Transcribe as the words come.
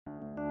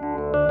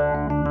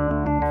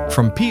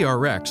From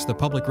PRX, the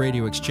Public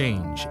Radio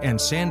Exchange, and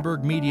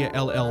Sandberg Media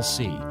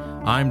LLC,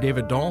 I'm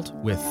David Dault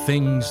with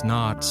Things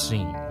Not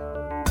Seen.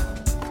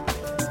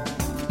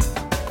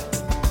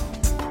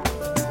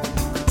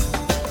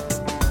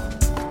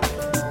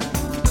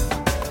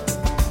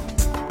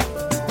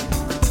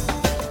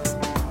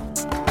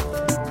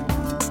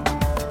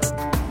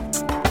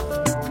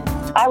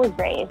 I was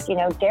raised,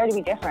 Dare to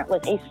be Different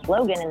was a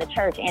slogan in the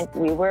church, and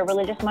we were a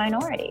religious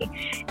minority.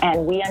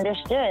 And we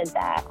understood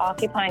that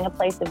occupying a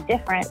place of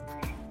difference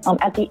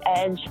at the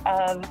edge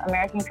of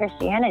American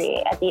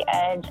Christianity, at the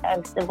edge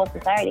of civil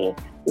society,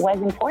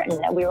 was important,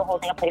 that we were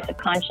holding a place of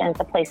conscience,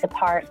 a place of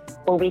heart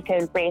where we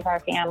could raise our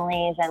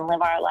families and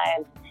live our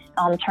lives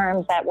on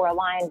terms that were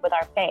aligned with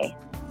our faith.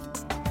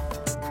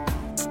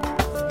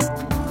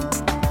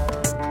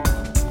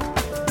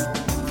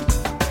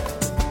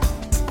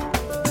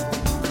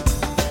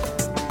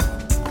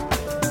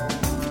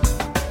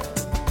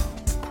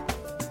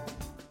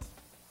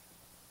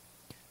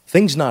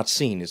 Things Not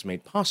Seen is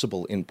made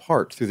possible in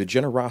part through the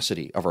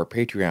generosity of our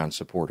Patreon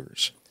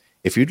supporters.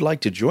 If you'd like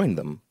to join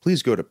them,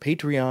 please go to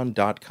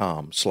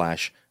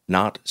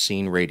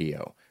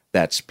patreon.com/notseenradio.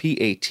 That's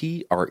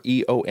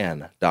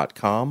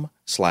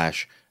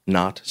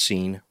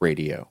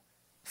patreon.com/notseenradio.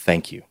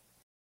 Thank you.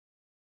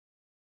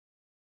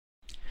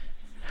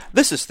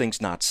 This is Things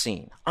Not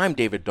Seen. I'm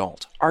David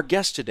Dault. Our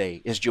guest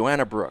today is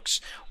Joanna Brooks.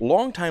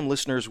 Longtime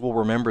listeners will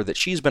remember that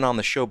she's been on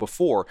the show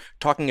before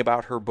talking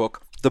about her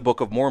book, The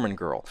Book of Mormon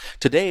Girl.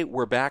 Today,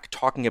 we're back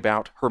talking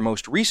about her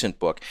most recent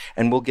book,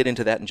 and we'll get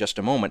into that in just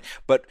a moment.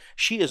 But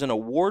she is an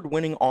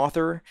award-winning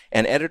author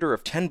and editor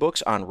of 10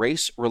 books on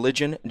race,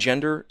 religion,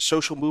 gender,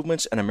 social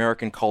movements, and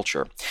American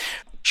culture.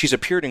 She's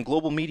appeared in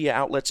global media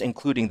outlets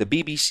including the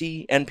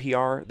BBC,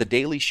 NPR, The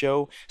Daily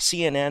Show,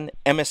 CNN,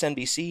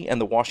 MSNBC,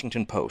 and The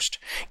Washington Post.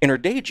 In her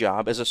day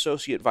job as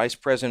Associate Vice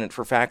President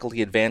for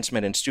Faculty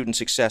Advancement and Student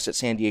Success at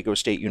San Diego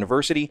State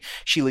University,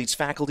 she leads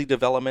faculty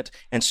development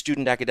and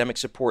student academic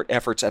support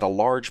efforts at a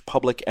large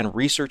public and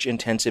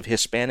research-intensive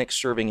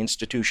Hispanic-serving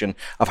institution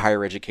of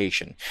higher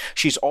education.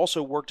 She's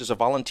also worked as a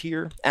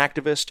volunteer,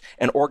 activist,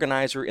 and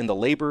organizer in the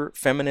labor,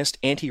 feminist,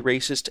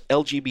 anti-racist,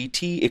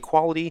 LGBT,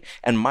 equality,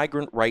 and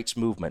migrant rights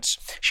movements.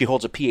 She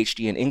holds a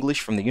PhD in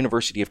English from the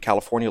University of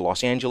California,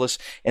 Los Angeles,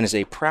 and is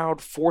a proud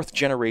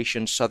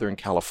fourth-generation Southern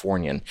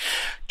Californian.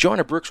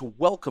 Joanna Brooks,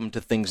 welcome to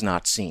Things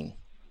Not Seen.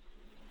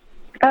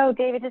 Oh,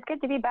 David, it's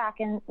good to be back,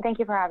 and thank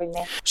you for having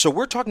me. So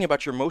we're talking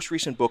about your most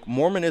recent book,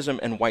 Mormonism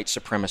and White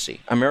Supremacy,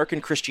 American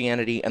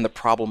Christianity and the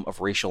Problem of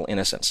Racial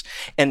Innocence.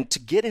 And to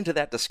get into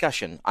that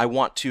discussion, I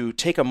want to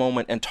take a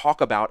moment and talk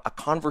about a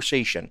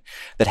conversation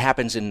that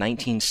happens in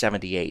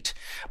 1978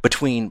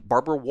 between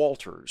Barbara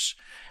Walters,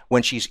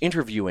 when she's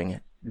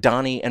interviewing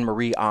Donny and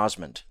Marie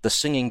Osmond, the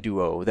singing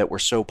duo that were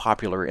so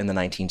popular in the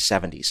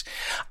 1970s.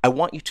 I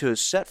want you to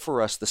set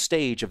for us the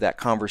stage of that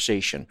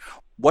conversation.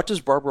 What does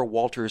Barbara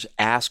Walters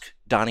ask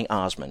Donny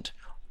Osmond,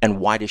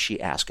 and why does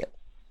she ask it?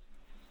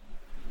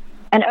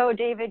 And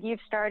David,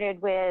 you've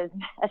started with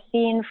a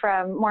scene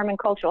from Mormon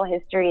cultural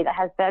history that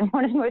has been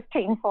one of the most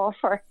painful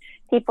for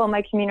people in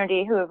my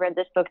community who have read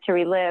this book to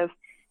relive.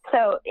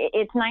 So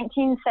it's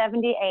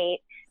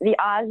 1978. The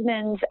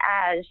Osmonds,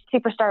 as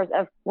superstars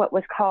of what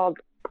was called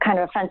kind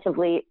of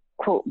offensively,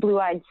 quote,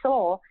 blue-eyed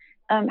soul,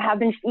 have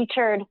been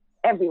featured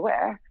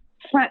everywhere.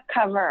 Front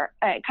cover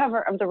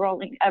of the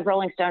Rolling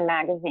Stone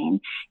magazine.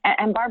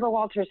 And Barbara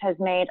Walters has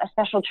made a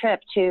special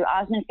trip to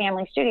Osmond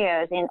Family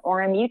Studios in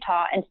Orem,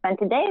 Utah, and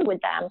spent a day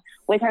with them,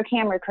 with her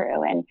camera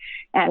crew,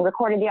 and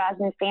recorded the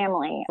Osmond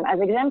family as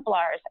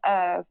exemplars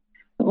of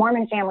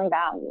Mormon family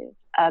values,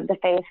 of the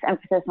faith's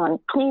emphasis on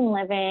clean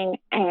living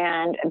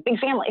and big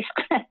families.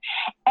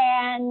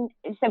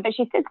 But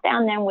she sits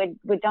down then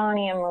with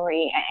Donny and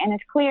Marie, and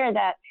it's clear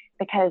that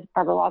because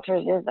Barbara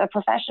Walters is a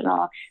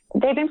professional,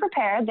 they've been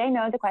prepared. They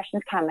know the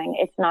question's coming.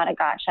 It's not a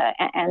gotcha,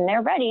 and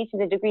they're ready to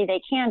the degree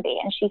they can be.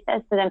 And she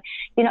says to them,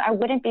 I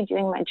wouldn't be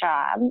doing my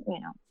job,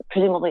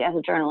 presumably as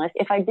a journalist,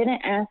 if I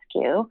didn't ask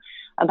you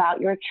about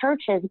your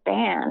church's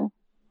ban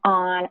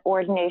on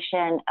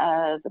ordination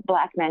of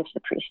Black men to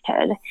the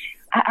priesthood.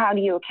 How do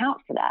you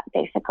account for that,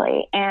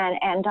 basically?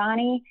 And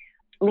Donny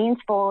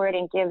leans forward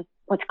and gives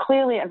what's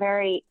clearly a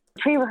very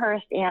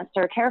pre-rehearsed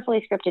answer,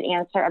 carefully scripted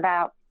answer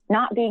about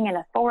not being an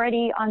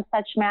authority on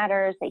such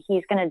matters, that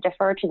he's going to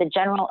defer to the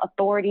general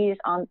authorities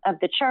of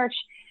the church,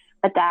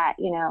 but that,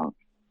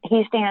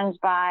 he stands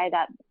by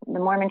that the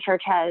Mormon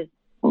church has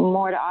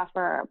more to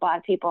offer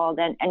Black people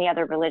than any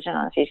other religion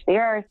on the face of the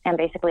earth, and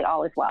basically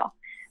all is well.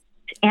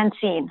 And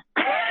scene.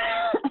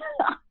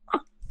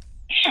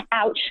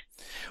 Ouch.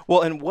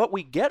 Well, and what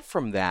we get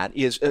from that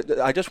is,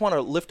 I just want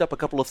to lift up a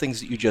couple of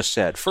things that you just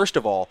said. First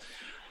of all,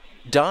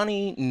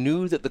 Donny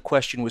knew that the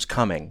question was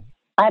coming.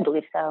 I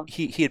believe so.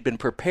 He had been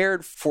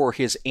prepared for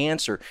his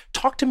answer.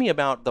 Talk to me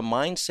about the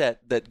mindset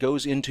that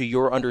goes into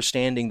your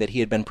understanding that he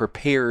had been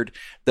prepared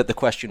that the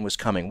question was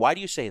coming. Why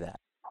do you say that?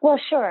 Well,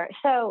 sure.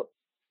 So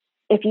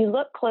if you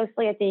look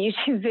closely at the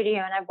YouTube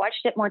video, and I've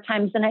watched it more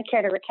times than I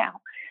care to recount,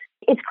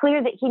 It's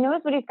clear that he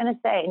knows what he's going to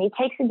say, and he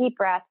takes a deep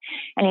breath,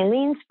 and he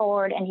leans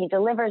forward, and he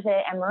delivers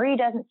it, and Marie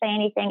doesn't say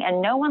anything,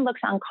 and no one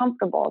looks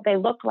uncomfortable. They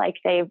look like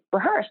they've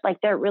rehearsed, like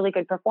they're really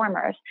good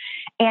performers.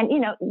 And,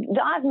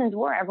 the Osmonds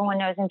were, everyone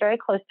knows, in very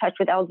close touch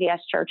with LDS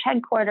Church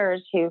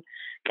headquarters, who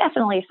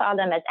definitely saw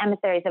them as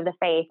emissaries of the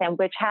faith, and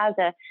which has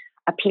a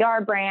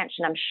PR branch,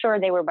 and I'm sure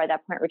they were by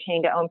that point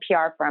retaining their own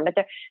PR firm. But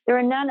there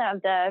are none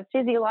of the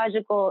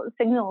physiological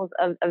signals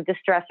of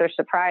distress or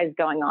surprise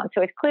going on.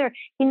 So it's clear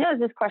he knows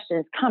this question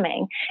is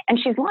coming, and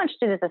she's launched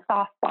it as a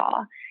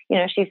softball.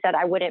 She said,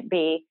 I wouldn't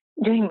be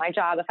doing my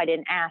job if I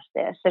didn't ask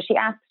this. So she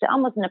asked it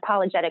almost in an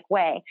apologetic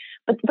way.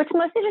 But what's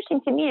most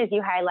interesting to me, as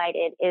you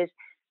highlighted, is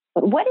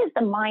what is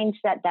the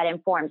mindset that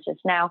informs this?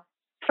 Now,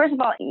 first of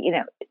all,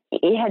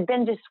 it had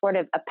been just sort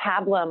of a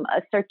pablum,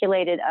 a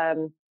circulated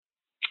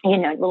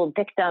little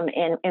dictum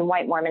in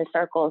white Mormon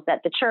circles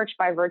that the church,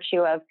 by virtue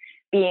of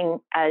being,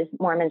 as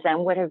Mormons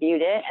then would have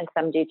viewed it, and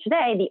some do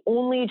today, the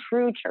only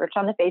true church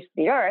on the face of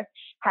the earth,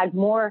 had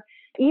more,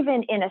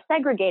 even in a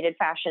segregated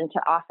fashion, to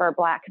offer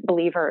Black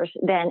believers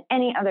than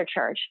any other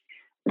church.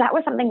 That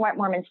was something white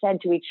Mormons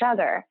said to each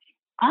other.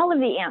 All of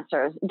the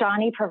answers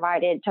Donnie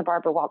provided to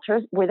Barbara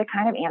Walters were the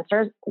kind of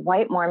answers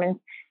white Mormons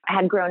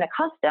had grown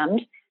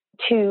accustomed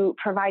to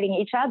providing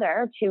each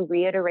other, to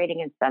reiterating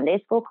in Sunday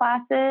school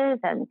classes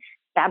and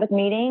Sabbath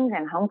meetings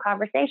and home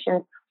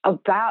conversations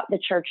about the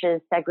church's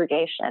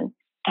segregation.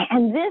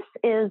 And this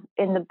is,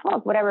 in the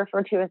book, what I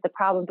refer to as the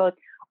problem both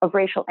of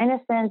racial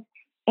innocence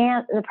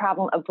and the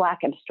problem of Black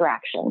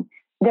abstraction.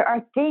 There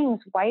are things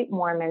white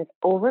Mormons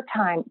over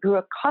time grew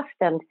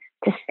accustomed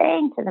to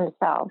saying to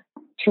themselves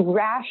to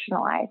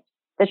rationalize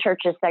the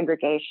church's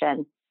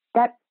segregation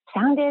that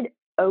sounded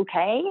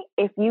okay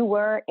if you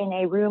were in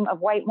a room of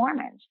white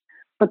Mormons.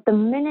 But the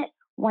minute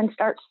one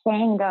starts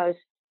saying those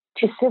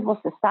to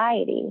civil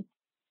society,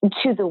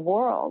 to the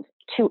world,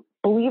 to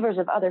believers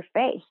of other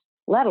faiths,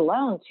 let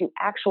alone to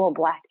actual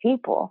Black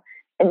people,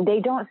 and they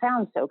don't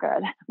sound so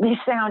good. They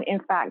sound, in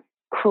fact,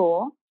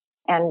 cruel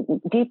and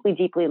deeply,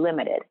 deeply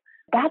limited.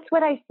 That's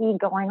what I see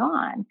going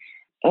on.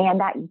 And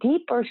that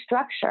deeper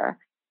structure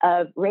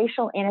of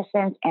racial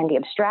innocence and the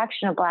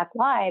abstraction of Black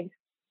lives,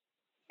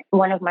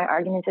 one of my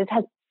arguments is,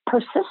 has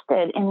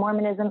persisted in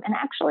Mormonism and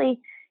actually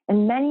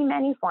in many,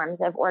 many forms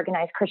of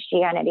organized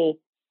Christianity,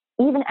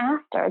 even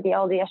after the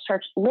LDS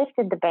Church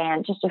lifted the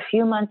ban just a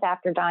few months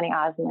after Donnie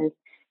Osmond's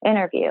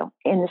interview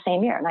in the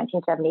same year,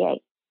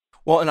 1978.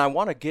 Well, and I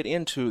want to get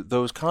into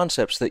those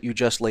concepts that you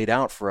just laid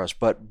out for us,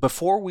 but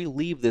before we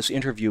leave this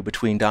interview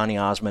between Donnie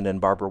Osmond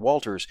and Barbara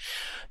Walters,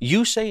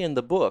 you say in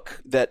the book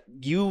that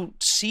you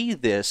see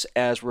this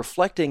as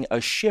reflecting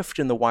a shift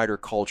in the wider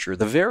culture,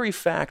 the very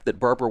fact that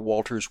Barbara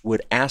Walters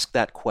would ask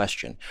that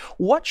question.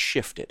 What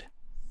shifted?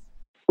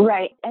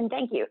 Right, and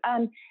thank you.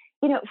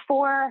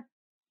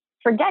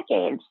 For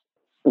decades,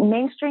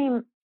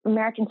 mainstream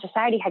American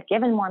society had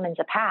given Mormons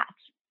a pass,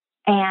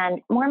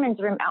 and Mormons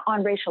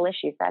on racial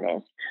issues, that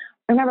is.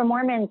 Remember,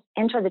 Mormons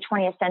entered the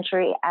 20th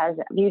century as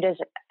viewed as,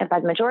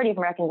 by the majority of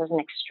Americans, as an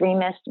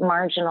extremist,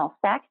 marginal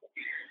sect.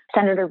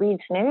 Senator Reed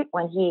Smoot,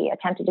 when he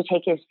attempted to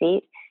take his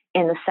seat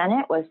in the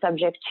Senate, was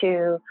subject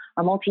to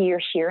a multi-year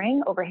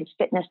hearing over his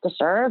fitness to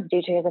serve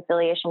due to his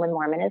affiliation with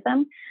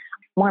Mormonism.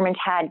 Mormons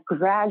had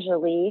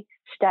gradually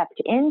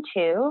stepped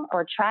into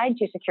or tried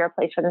to secure a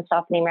place for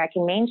themselves in the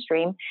American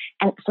mainstream.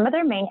 And some of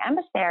their main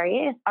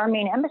emissaries, our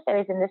main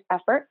emissaries in this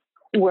effort,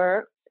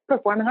 were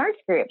performing arts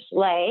groups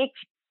like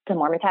the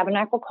Mormon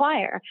Tabernacle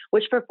Choir,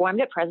 which performed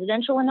at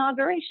presidential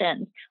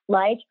inaugurations,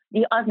 like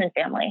the Osmond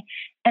family.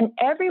 And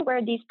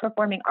everywhere these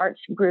performing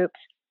arts groups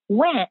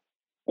went,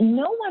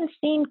 no one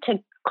seemed to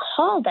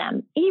call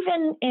them,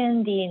 even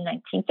in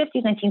the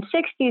 1950s,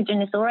 1960s, during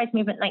the Civil Rights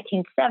Movement,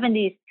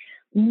 1970s,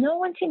 no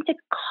one seemed to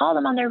call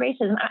them on their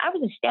racism. I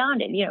was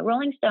astounded.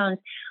 Rolling Stone's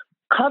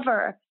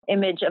cover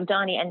image of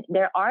Donnie and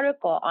their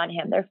article on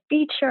him, their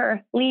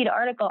feature lead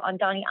article on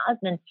Donnie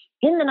Osmond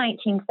in the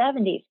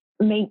 1970s,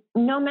 made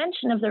no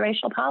mention of the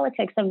racial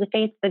politics of the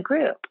faith of the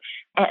group.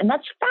 And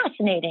that's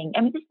fascinating.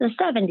 I mean, this is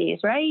the 70s,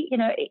 right?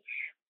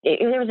 If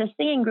there was a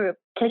singing group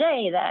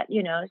today that,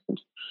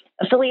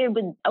 affiliated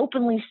with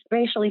openly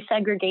racially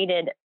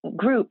segregated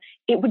group,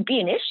 it would be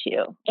an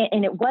issue.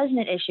 And it wasn't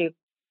an issue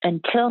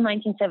until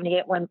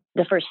 1978, when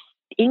the first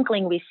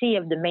inkling we see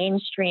of the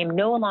mainstream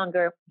no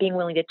longer being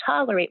willing to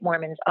tolerate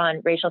Mormons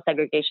on racial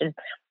segregation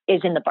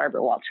is in the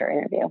Barbara Walters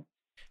interview.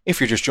 If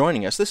you're just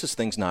joining us, this is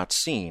Things Not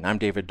Seen. I'm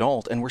David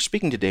Dalt, and we're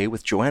speaking today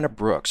with Joanna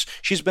Brooks.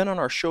 She's been on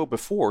our show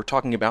before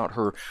talking about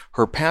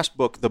her past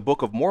book, The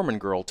Book of Mormon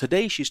Girl.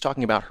 Today, she's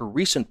talking about her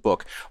recent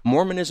book,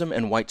 Mormonism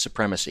and White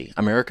Supremacy,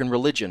 American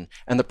Religion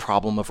and the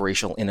Problem of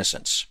Racial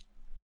Innocence.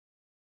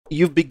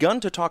 You've begun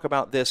to talk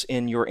about this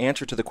in your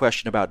answer to the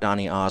question about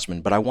Donnie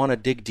Osmond, but I want to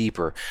dig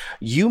deeper.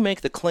 You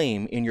make the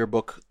claim in your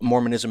book,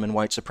 Mormonism and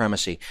White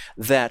Supremacy,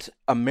 that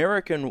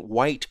American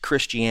white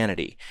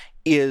Christianity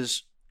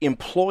is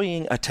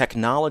employing a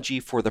technology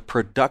for the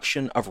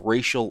production of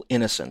racial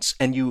innocence.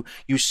 And you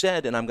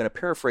said, and I'm going to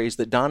paraphrase,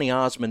 that Donny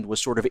Osmond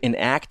was sort of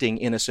enacting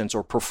innocence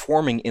or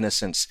performing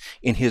innocence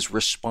in his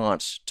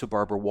response to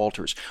Barbara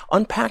Walters.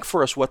 Unpack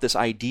for us what this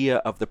idea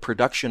of the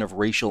production of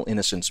racial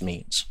innocence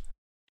means.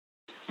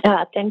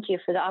 Thank you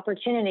for the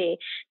opportunity.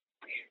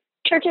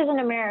 Churches in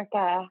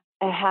America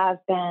have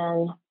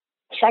been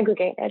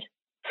segregated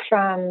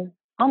from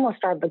almost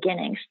our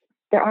beginnings.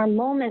 There are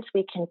moments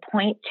we can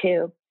point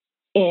to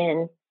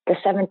in the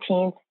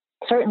 17th,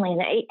 certainly in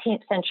the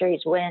 18th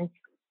centuries, when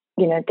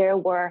there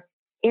were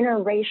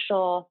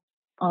interracial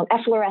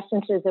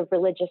efflorescences of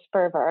religious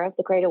fervor,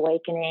 the Great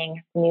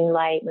Awakening, New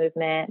Light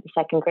movement, the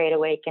Second Great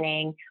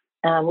Awakening.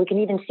 We can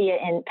even see it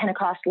in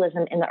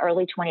Pentecostalism in the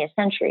early 20th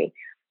century.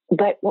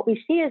 But what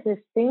we see is as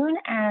soon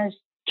as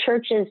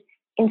churches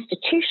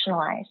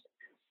institutionalize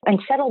and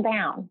settle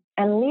down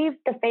and leave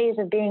the phase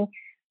of being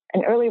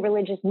an early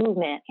religious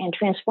movement and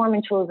transform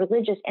into a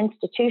religious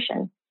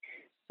institution,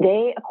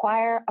 they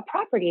acquire a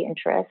property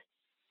interest.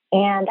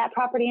 And that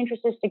property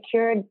interest is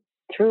secured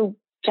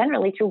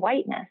generally through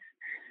whiteness.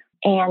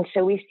 And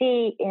so we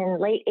see in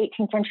late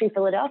 18th century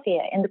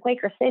Philadelphia, in the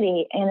Quaker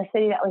city, in a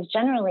city that was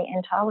generally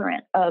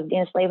intolerant of the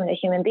enslavement of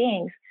human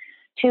beings,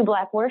 two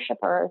Black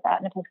worshipers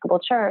at an Episcopal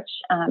church,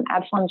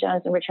 Absalom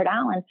Jones and Richard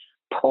Allen,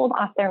 pulled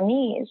off their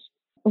knees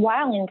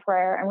while in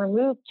prayer and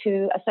removed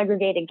to a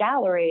segregated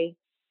gallery,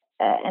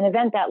 an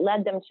event that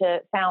led them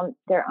to found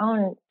their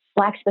own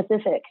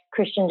Black-specific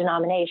Christian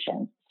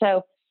denomination.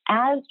 So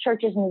as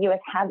churches in the U.S.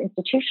 have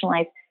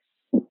institutionalized,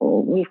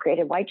 we've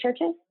created white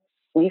churches,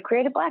 we've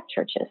created Black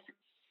churches.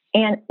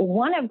 And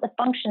one of the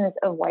functions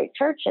of white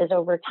churches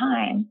over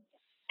time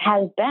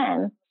has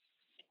been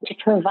to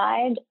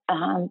provide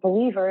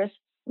believers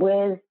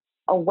with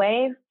a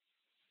way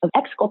of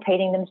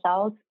exculpating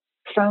themselves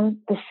from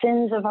the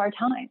sins of our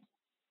time.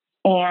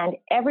 And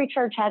every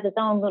church has its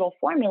own little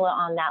formula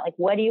on that. Like,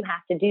 what do you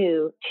have to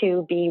do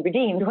to be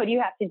redeemed? What do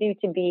you have to do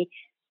to be,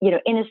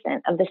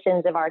 innocent of the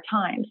sins of our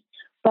times?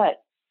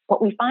 But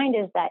what we find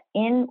is that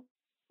in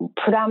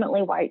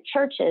predominantly white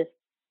churches,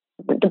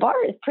 the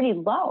bar is pretty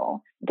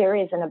low. There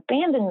is an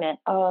abandonment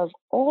of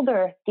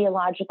older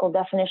theological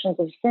definitions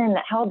of sin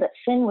that held that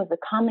sin was a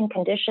common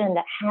condition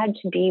that had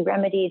to be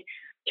remedied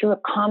through a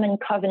common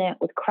covenant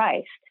with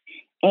Christ.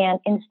 And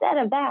instead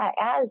of that,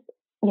 as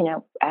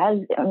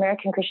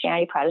American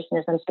Christianity,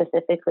 Protestantism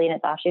specifically, and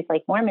its offshoots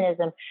like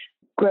Mormonism,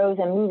 grows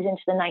and moves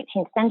into the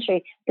 19th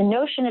century, the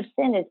notion of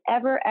sin is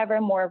ever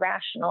more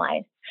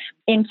rationalized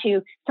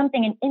into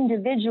something an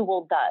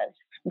individual does,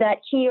 that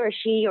he or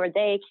she or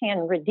they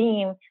can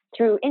redeem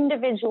through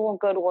individual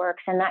good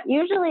works. And that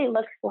usually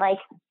looks like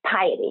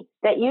piety.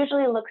 That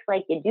usually looks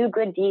like you do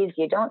good deeds,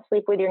 you don't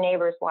sleep with your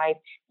neighbor's wife,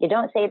 you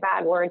don't say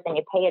bad words, and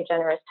you pay a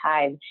generous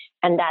tithe.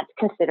 And that's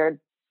considered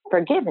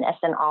forgiveness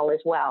and all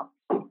is well.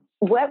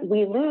 What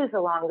we lose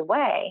along the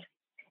way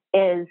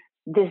is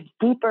this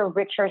deeper,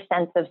 richer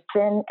sense of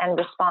sin and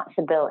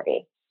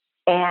responsibility.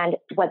 And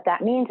what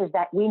that means is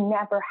that we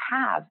never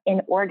have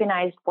in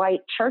organized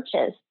white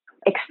churches,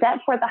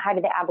 except for the height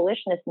of the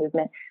abolitionist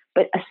movement,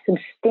 but a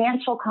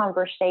substantial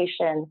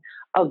conversation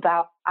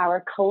about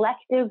our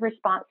collective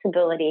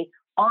responsibility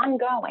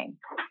ongoing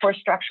for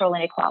structural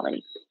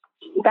inequality.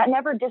 That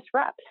never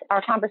disrupts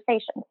our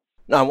conversations.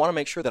 Now, I want to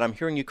make sure that I'm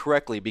hearing you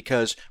correctly,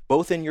 because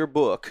both in your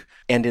book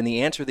and in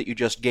the answer that you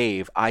just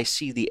gave, I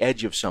see the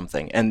edge of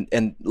something.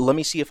 And let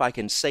me see if I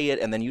can say it,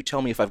 and then you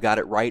tell me if I've got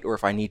it right or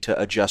if I need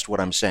to adjust what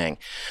I'm saying.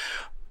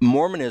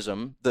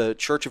 Mormonism, the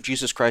Church of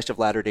Jesus Christ of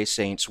Latter-day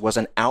Saints, was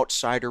an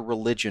outsider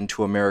religion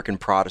to American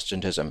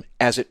Protestantism.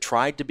 As it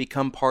tried to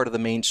become part of the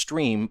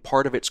mainstream,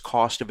 part of its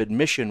cost of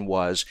admission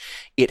was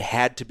it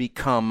had to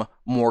become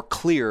more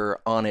clear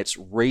on its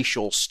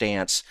racial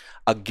stance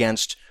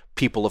against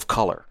people of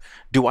color.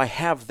 Do I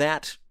have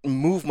that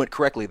movement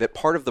correctly, that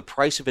part of the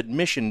price of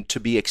admission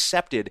to be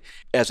accepted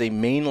as a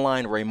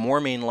mainline or a more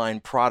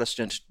mainline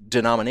Protestant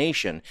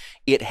denomination,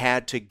 it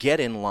had to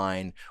get in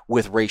line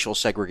with racial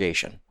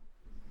segregation?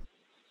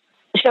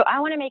 So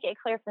I want to make it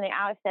clear from the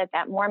outset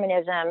that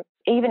Mormonism,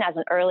 even as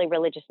an early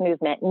religious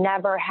movement,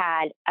 never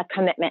had a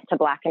commitment to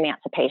Black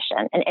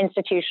emancipation, an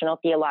institutional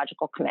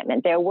theological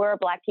commitment. There were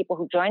Black people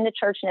who joined the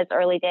church in its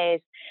early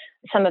days.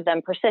 Some of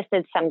them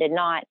persisted, some did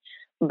not.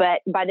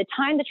 But by the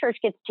time the church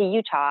gets to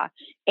Utah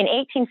in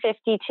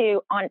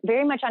 1852,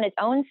 very much on its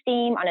own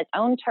steam, on its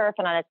own turf,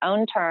 and on its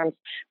own terms,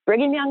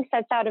 Brigham Young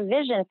sets out a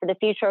vision for the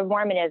future of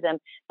Mormonism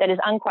that is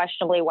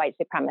unquestionably white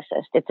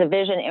supremacist. It's a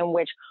vision in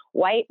which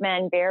white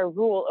men bear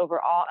rule over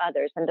all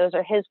others, and those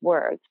are his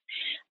words.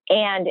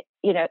 And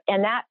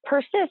that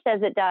persists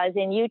as it does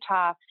in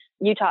Utah.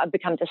 Utah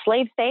becomes a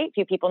slave state.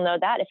 Few people know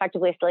that,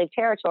 effectively a slave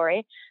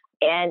territory.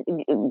 And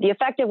the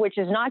effect of which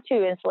is not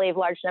to enslave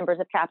large numbers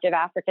of captive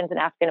Africans and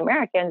African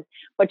Americans,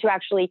 but to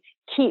actually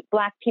keep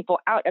Black people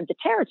out of the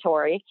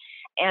territory.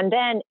 And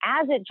then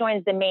as it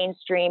joins the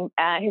mainstream,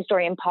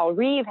 historian Paul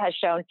Reeve has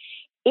shown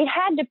it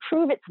had to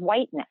prove its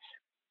whiteness.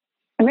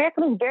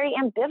 America was very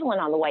ambivalent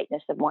on the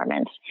whiteness of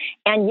Mormons.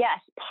 And yes,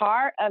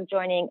 part of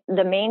joining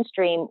the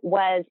mainstream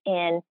was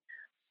in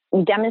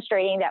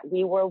demonstrating that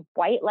we were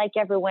white like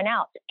everyone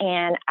else.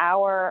 And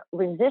our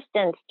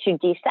resistance to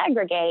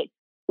desegregate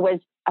was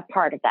a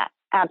part of that.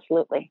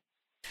 Absolutely.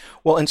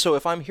 Well, and so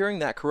if I'm hearing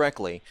that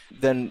correctly,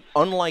 then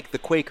unlike the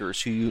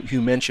Quakers, who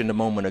you mentioned a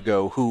moment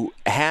ago, who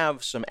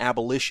have some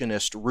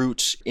abolitionist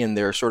roots in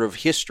their sort of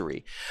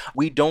history,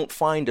 we don't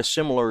find a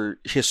similar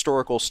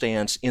historical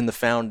stance in the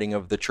founding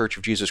of the Church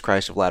of Jesus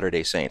Christ of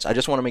Latter-day Saints. I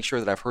just want to make sure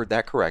that I've heard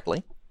that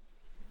correctly.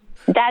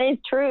 That is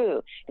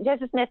true.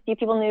 Joseph Smith, few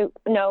people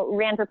know,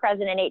 ran for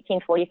president in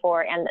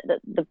 1844, and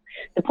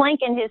the plank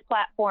in his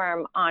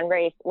platform on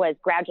race was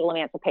gradual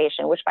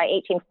emancipation, which by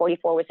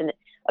 1844 was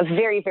a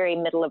very, very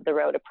middle of the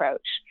road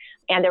approach.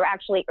 And there were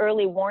actually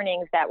early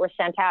warnings that were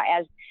sent out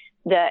as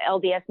the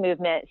LDS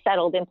movement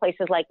settled in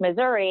places like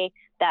Missouri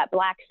that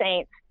Black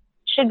saints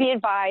should be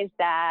advised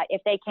that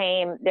if they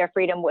came, their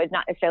freedom would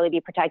not necessarily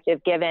be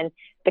protected given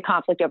the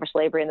conflict over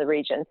slavery in the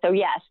region. So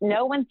yes,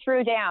 no one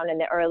threw down in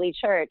the early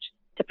church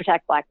to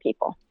protect Black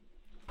people.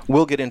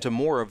 We'll get into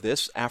more of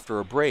this after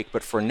a break,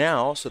 but for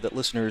now, so that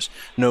listeners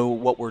know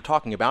what we're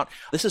talking about,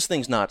 this is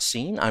Things Not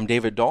Seen. I'm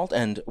David Dault,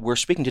 and we're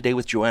speaking today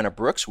with Joanna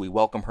Brooks. We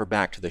welcome her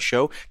back to the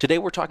show. Today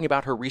we're talking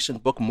about her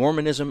recent book,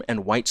 Mormonism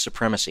and White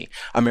Supremacy,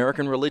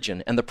 American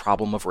Religion and the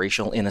Problem of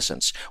Racial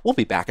Innocence. We'll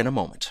be back in a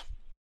moment.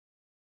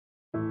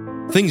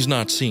 Things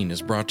Not Seen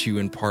is brought to you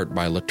in part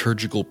by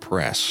Liturgical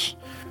Press.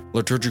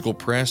 Liturgical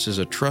Press is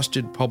a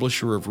trusted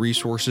publisher of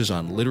resources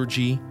on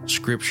liturgy,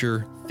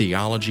 scripture,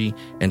 theology,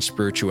 and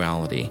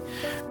spirituality.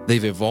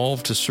 They've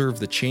evolved to serve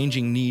the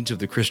changing needs of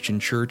the Christian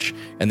church,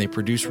 and they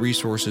produce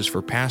resources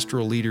for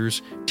pastoral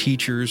leaders,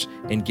 teachers,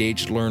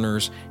 engaged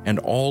learners, and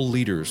all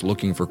leaders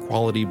looking for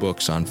quality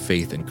books on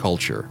faith and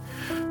culture.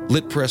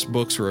 Lit Press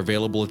books are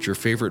available at your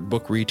favorite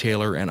book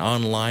retailer and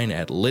online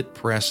at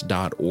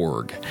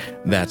litpress.org.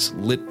 That's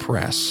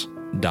litpress.org.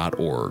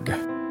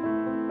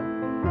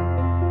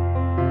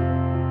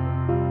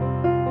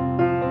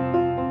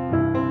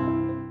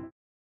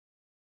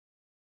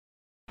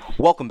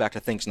 Welcome back to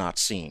Things Not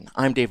Seen.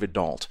 I'm David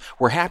Dault.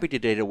 We're happy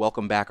today to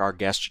welcome back our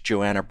guest,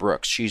 Joanna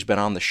Brooks. She's been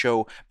on the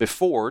show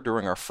before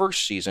during our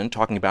first season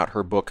talking about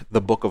her book,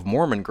 The Book of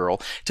Mormon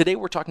Girl. Today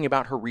we're talking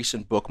about her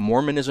recent book,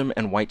 Mormonism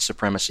and White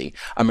Supremacy,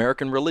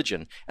 American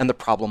Religion and the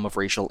Problem of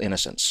Racial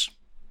Innocence.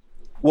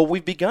 Well,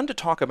 we've begun to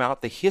talk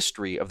about the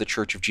history of the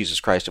Church of Jesus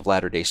Christ of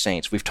Latter-day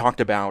Saints. We've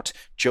talked about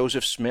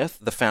Joseph Smith,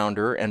 the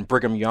founder, and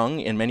Brigham Young,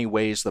 in many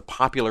ways the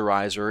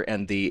popularizer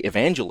and the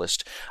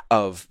evangelist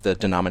of the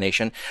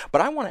denomination.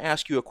 But I want to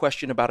ask you a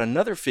question about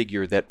another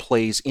figure that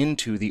plays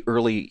into the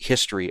early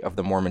history of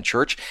the Mormon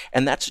Church,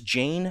 and that's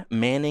Jane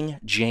Manning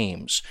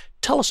James.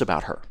 Tell us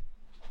about her.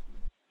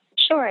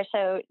 Sure.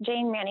 So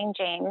Jane Manning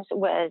James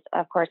was,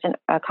 of course,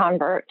 a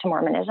convert to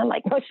Mormonism,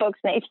 like most folks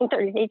in the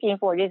 1830s,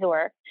 1840s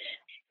were.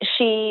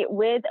 She,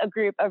 with a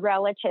group of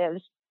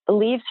relatives,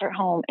 leaves her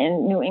home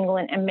in New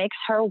England and makes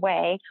her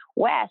way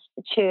west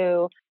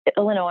to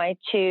Illinois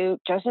to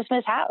Joseph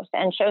Smith's house,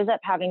 and shows up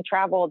having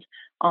traveled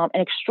an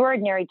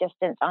extraordinary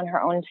distance on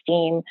her own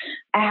steam,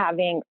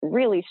 having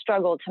really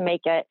struggled to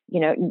make it,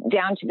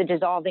 down to the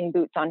dissolving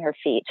boots on her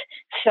feet.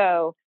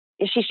 So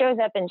she shows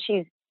up and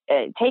she's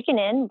taken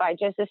in by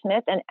Joseph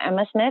Smith and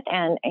Emma Smith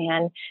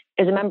and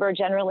is a member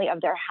generally of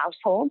their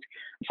household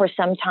for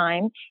some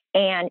time,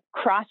 and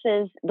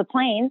crosses the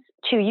plains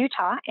to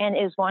Utah and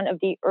is one of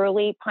the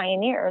early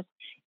pioneers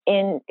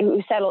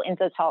who settled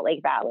into the Salt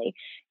Lake Valley.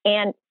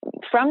 And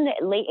from the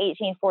late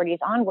 1840s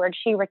onward,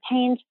 she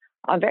retained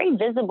a very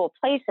visible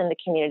place in the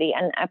community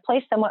and a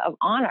place somewhat of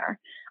honor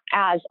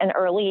as an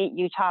early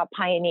Utah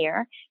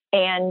pioneer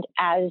and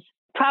as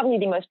probably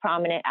the most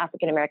prominent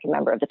African-American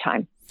member of the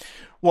time.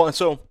 Well, and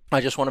so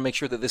I just want to make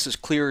sure that this is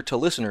clear to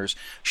listeners.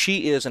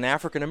 She is an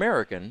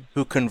African-American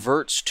who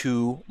converts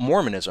to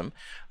Mormonism,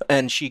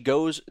 and she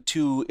goes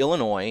to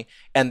Illinois,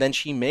 and then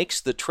she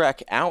makes the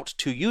trek out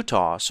to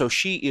Utah. So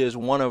she is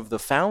one of the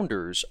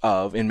founders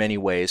of, in many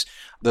ways,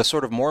 the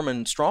sort of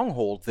Mormon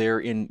stronghold there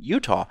in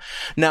Utah.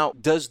 Now,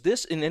 does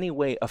this in any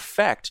way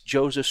affect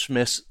Joseph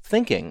Smith's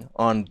thinking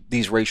on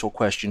these racial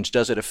questions?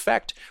 Does it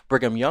affect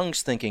Brigham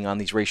Young's thinking on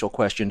these racial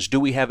questions? Do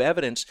we have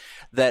evidence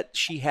that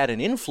she had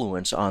an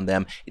influence on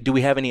them? Do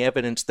we have any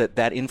evidence that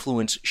that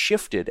influence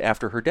shifted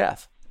after her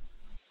death?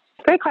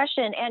 Great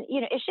question. And,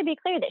 it should be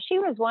clear that she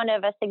was one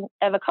of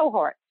a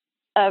cohort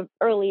of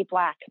early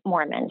Black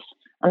Mormons.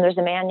 There's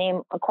a man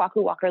named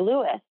Kwaku Walker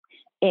Lewis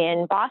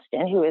in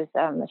Boston who is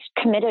a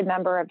committed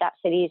member of that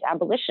city's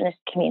abolitionist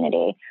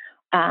community.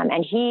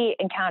 And he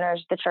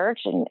encounters the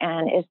church and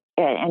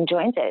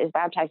joins it, is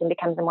baptized and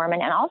becomes a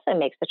Mormon, and also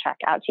makes the trek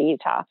out to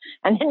Utah,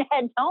 and then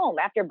heads home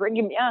after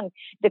Brigham Young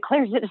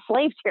declares it a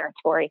slave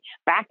territory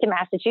back to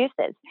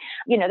Massachusetts.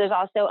 There's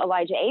also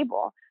Elijah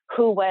Abel,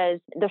 who was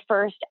the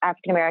first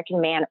African-American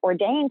man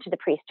ordained to the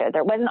priesthood.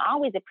 There wasn't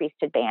always a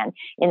priesthood ban.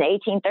 In the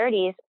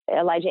 1830s,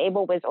 Elijah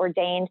Abel was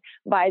ordained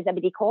by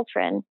Zebedee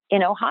Coltrane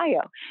in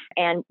Ohio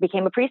and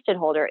became a priesthood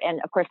holder. And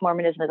of course,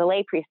 Mormonism is a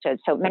lay priesthood,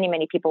 so many,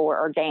 many people were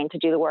ordained to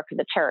do the work of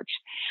the church.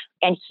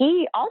 And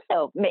he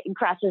also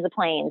crosses the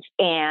plains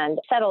and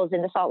settles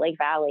in the Salt Lake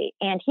Valley.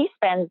 And he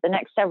spends the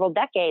next several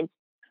decades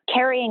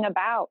carrying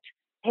about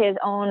his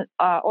own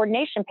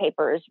ordination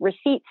papers,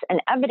 receipts,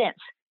 and evidence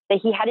that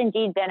he had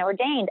indeed been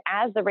ordained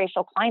as the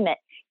racial climate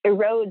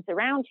erodes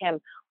around him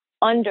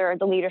under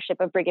the leadership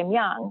of Brigham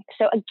Young.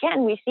 So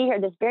again, we see here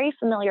this very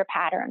familiar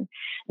pattern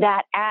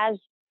that as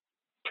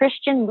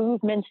Christian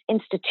movements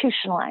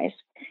institutionalize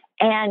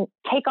and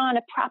take on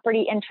a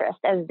property interest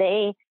as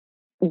they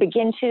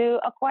begin to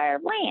acquire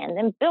land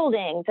and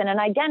buildings and an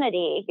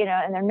identity,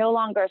 and they're no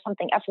longer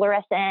something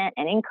efflorescent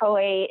and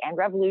inchoate and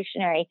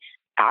revolutionary.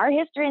 Our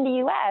history in the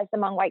U.S.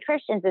 among white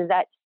Christians is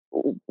that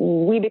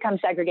we become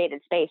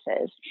segregated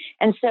spaces.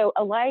 And so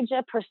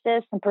Elijah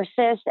persists,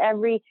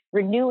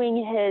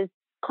 renewing his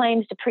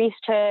claims to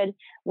priesthood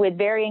with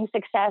varying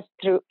success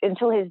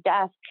until his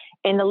death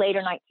in the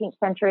later 19th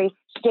century.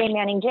 J.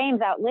 Manning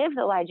James outlived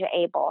Elijah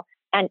Abel,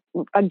 and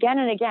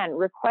again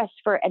requests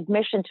for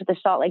admission to the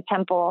Salt Lake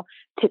Temple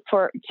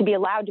to be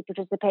allowed to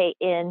participate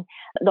in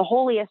the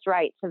holiest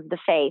rites of the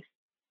faith.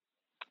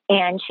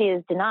 And she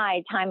is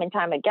denied time and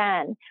time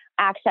again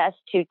access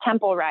to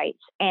temple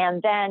rites.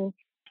 And then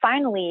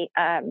finally,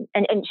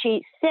 and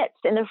she sits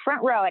in the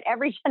front row at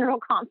every general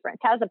conference,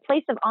 has a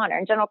place of honor.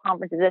 And general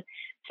conference is a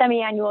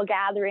semi-annual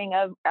gathering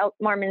of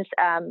Mormons,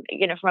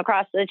 from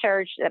across the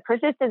church that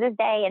persists to this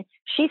day. And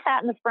she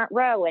sat in the front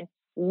row and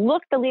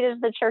looked the leaders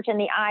of the church in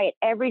the eye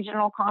at every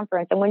general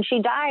conference. And when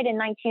she died in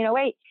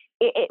 1908,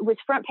 it was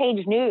front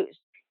page news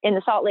in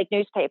the Salt Lake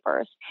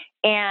newspapers.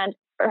 And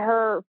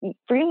her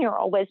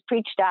funeral was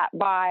preached at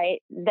by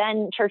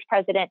then church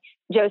president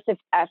Joseph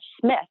F.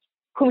 Smith,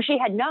 whom she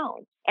had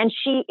known. And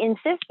she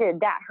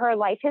insisted that her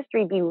life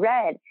history be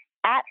read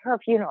at her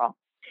funeral.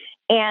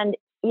 And,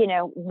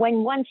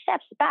 when one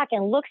steps back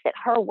and looks at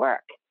her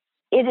work,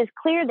 it is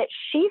clear that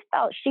she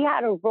felt she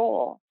had a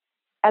role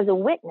as a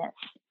witness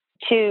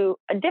to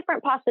a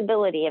different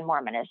possibility in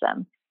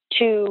Mormonism,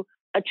 to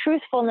a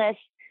truthfulness,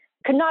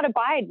 could not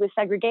abide with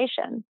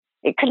segregation.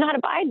 It could not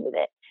abide with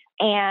it.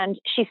 And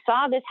she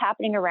saw this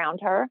happening around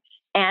her,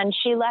 and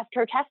she left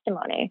her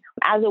testimony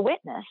as a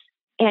witness.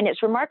 And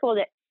it's remarkable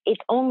that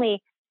it's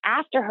only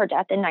after her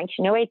death in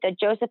 1908 that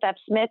Joseph F.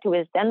 Smith, who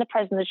was then the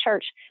president of the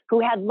church, who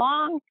had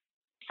long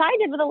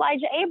sided with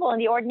Elijah Abel in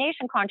the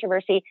ordination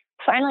controversy,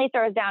 finally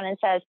throws down and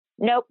says,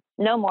 nope,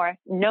 no more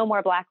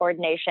Black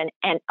ordination.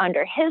 And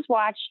under his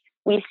watch,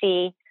 we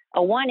see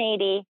a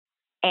 180,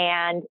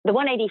 and the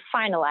 180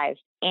 finalized,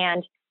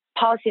 and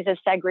policies of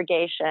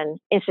segregation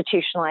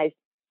institutionalized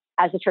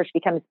as the church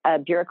becomes a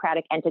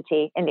bureaucratic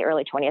entity in the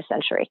early 20th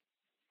century.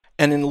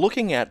 And in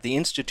looking at the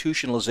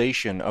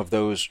institutionalization of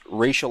those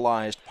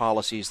racialized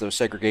policies, those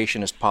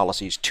segregationist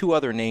policies, two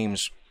other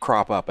names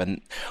crop up,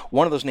 and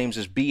one of those names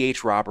is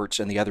B.H. Roberts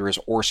and the other is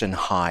Orson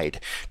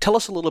Hyde. Tell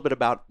us a little bit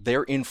about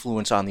their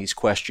influence on these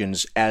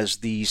questions as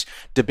these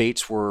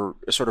debates were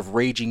sort of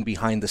raging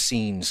behind the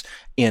scenes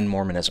in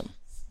Mormonism.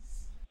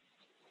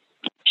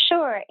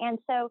 Sure. And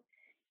so,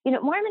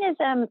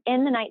 Mormonism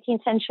in the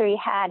 19th century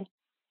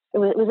it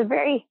was a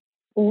very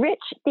rich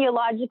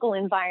theological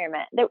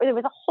environment. There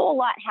was a whole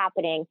lot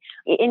happening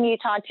in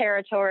Utah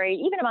territory,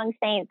 even among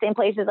saints in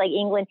places like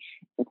England,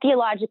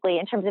 theologically,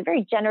 in terms of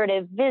very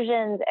generative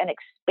visions and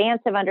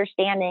expansive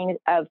understandings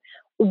of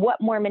what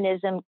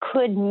Mormonism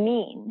could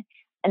mean,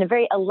 and a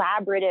very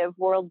elaborative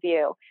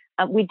worldview.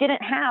 We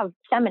didn't have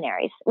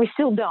seminaries. We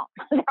still don't.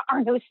 There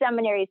are no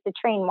seminaries to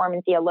train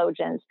Mormon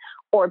theologians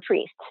or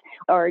priests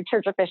or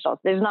church officials.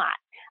 There's not.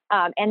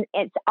 And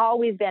it's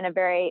always been a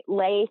very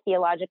lay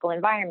theological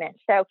environment.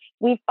 So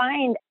we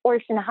find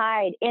Orson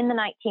Hyde in the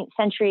 19th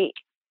century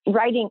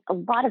writing a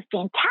lot of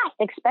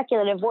fantastic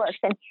speculative works.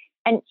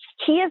 And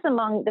he is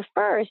among the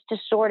first to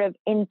sort of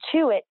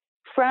intuit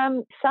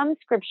from some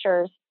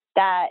scriptures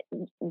that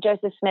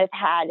Joseph Smith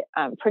had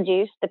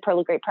produced, the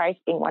Pearl of Great Price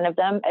being one of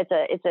them.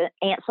 It's an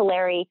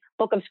ancillary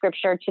book of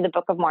scripture to the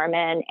Book of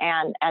Mormon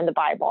and the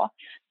Bible.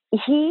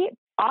 He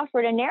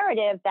offered a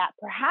narrative that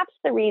perhaps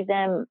the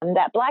reason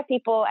that Black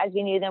people, as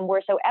we knew them,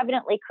 were so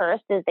evidently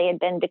cursed as they had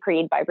been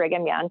decreed by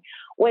Brigham Young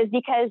was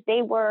because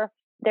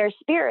their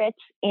spirits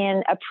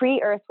in a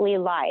pre-earthly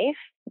life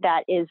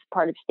that is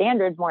part of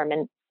standard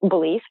Mormon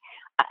belief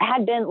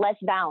had been less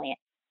valiant,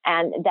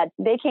 and that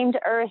they came to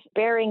earth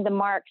bearing the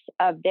marks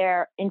of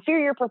their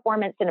inferior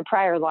performance in a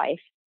prior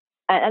life.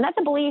 And that's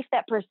a belief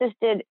that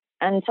persisted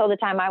until the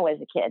time I was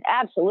a kid.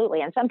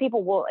 Absolutely. And some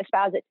people will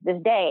espouse it to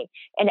this day.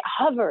 And it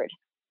hovered.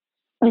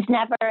 It was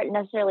never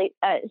necessarily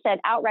said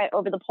outright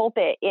over the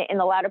pulpit in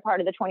the latter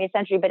part of the 20th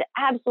century, but it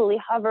absolutely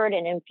hovered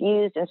and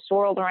infused and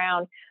swirled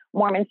around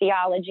Mormon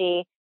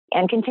theology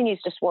and continues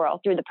to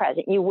swirl through the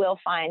present. You will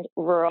find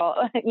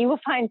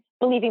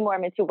believing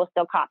Mormons who will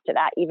still cop to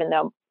that, even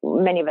though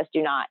many of us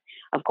do not,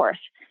 of course.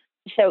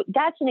 So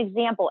that's an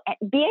example.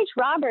 B.H.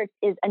 Roberts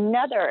is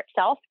another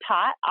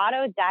self-taught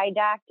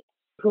autodidact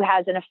who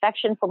has an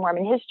affection for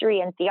Mormon history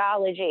and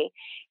theology.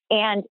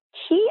 And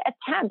he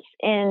attempts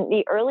in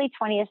the early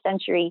 20th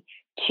century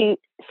to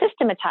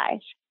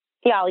systematize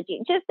theology.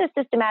 Just as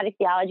systematic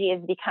theology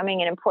is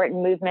becoming an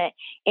important movement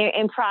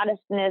in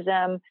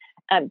Protestantism,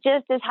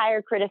 just as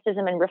higher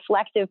criticism and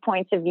reflective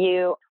points of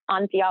view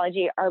on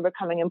theology are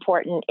becoming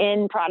important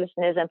in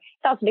Protestantism.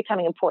 It's also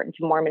becoming important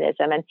to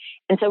Mormonism.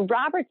 And so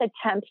Roberts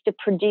attempts to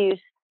produce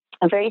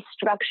a very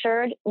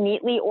structured,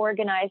 neatly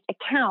organized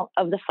account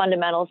of the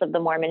fundamentals of the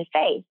Mormon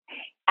faith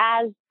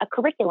as a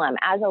curriculum,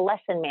 as a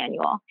lesson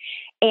manual.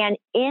 And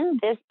in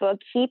this book,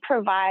 he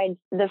provides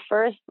the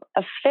first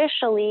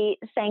officially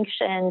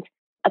sanctioned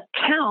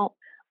account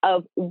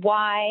of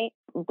why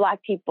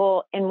Black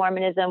people in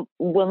Mormonism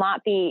will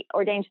not be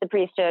ordained to the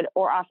priesthood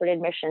or offered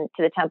admission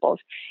to the temples.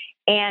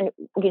 And,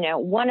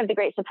 one of the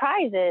great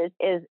surprises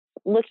is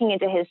looking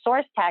into his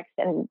source text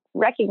and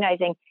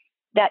recognizing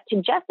that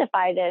to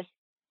justify this,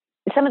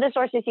 some of the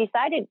sources he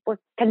cited were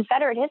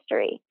Confederate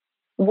history,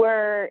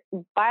 were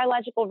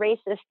biological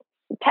racist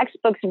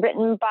textbooks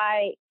written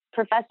by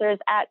professors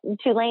at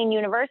Tulane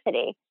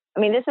University. I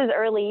mean, this is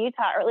early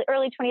Utah,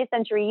 early 20th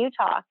century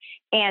Utah,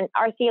 and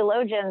our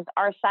theologians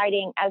are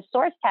citing as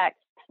source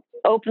texts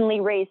openly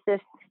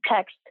racist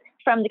texts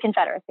from the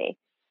Confederacy.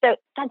 So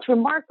that's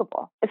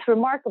remarkable. It's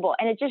remarkable.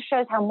 And it just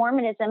shows how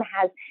Mormonism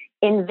has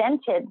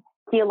invented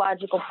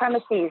theological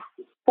premises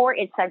for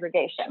its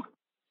segregation.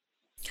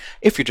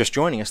 If you're just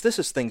joining us, this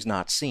is Things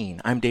Not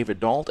Seen. I'm David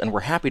Dalt, and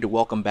we're happy to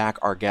welcome back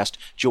our guest,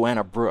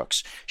 Joanna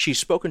Brooks. She's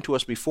spoken to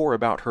us before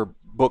about her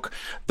book,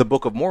 The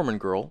Book of Mormon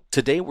Girl.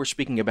 Today we're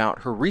speaking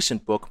about her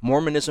recent book,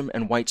 Mormonism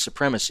and White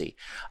Supremacy,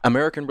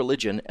 American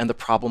Religion and the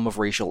Problem of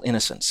Racial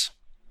Innocence.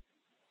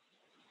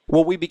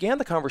 Well, we began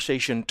the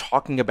conversation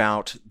talking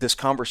about this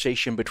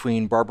conversation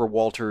between Barbara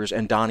Walters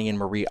and Donnie and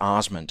Marie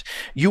Osmond.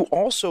 You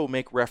also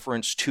make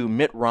reference to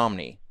Mitt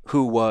Romney,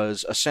 who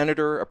was a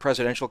senator, a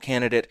presidential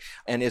candidate,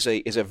 and is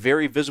a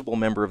very visible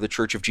member of the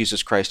Church of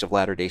Jesus Christ of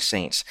Latter-day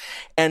Saints.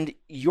 And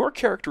your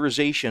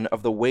characterization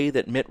of the way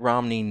that Mitt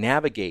Romney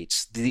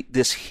navigates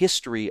this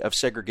history of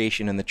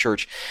segregation in the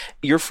church,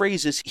 your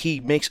phrase is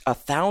he makes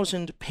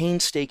 1,000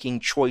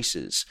 painstaking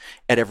choices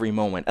at every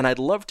moment. And I'd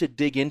love to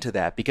dig into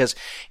that because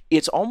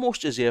it's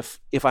almost as if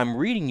I'm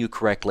reading you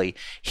correctly,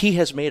 he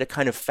has made a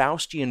kind of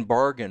Faustian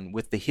bargain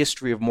with the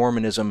history of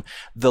Mormonism.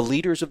 The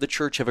leaders of the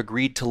church have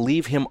agreed to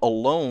leave him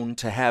alone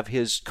to have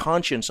his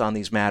conscience on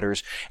these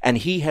matters, and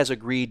he has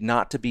agreed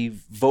not to be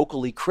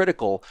vocally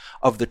critical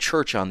of the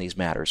church on these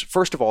matters.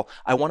 First of all,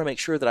 I want to make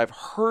sure that I've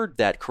heard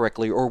that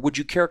correctly, or would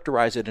you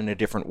characterize it in a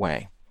different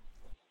way?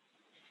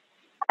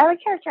 I would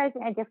characterize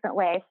it in a different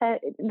way. So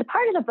the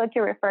part of the book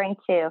you're referring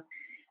to,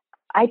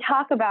 I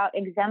talk about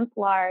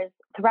exemplars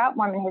throughout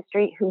Mormon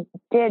history who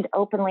did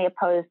openly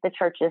oppose the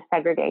church's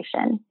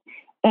segregation.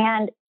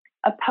 And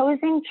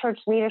opposing church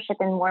leadership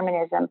in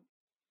Mormonism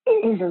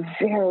is a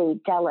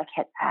very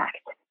delicate act,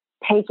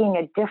 taking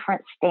a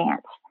different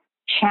stance,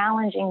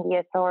 challenging the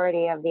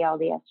authority of the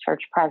LDS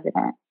church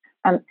president.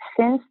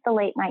 Since the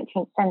late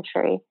 19th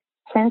century,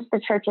 since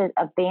the church's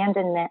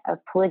abandonment of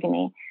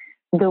polygamy,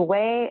 the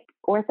way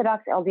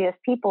Orthodox LDS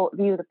people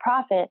view the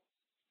prophet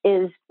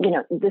is,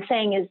 the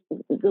saying is,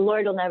 the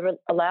Lord will never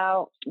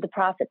allow the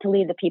prophet to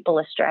lead the people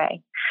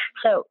astray.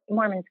 So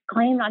Mormons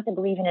claim not to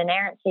believe in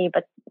inerrancy,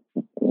 but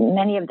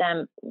many of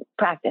them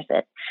practice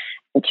it.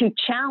 To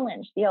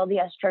challenge the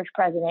LDS church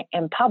president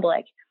in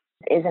public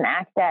is an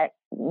act that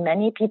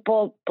many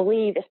people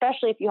believe,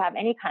 especially if you have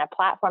any kind of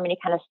platform, any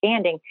kind of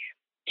standing,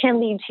 can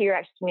lead to your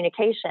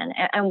excommunication.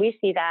 And we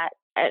see that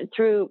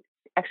through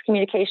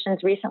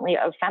excommunications recently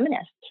of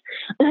feminists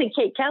like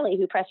Kate Kelly,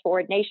 who pressed for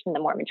ordination in the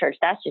Mormon church.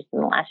 That's just in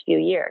the last few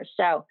years.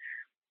 So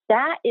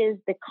that is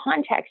the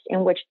context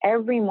in which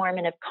every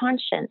Mormon of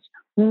conscience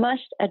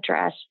must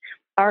address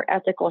our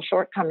ethical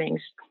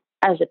shortcomings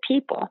as a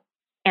people.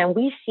 And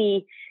we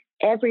see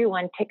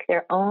everyone pick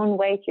their own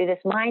way through this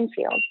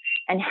minefield.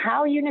 And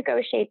how you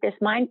negotiate this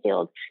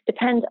minefield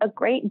depends a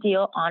great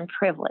deal on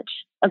privilege,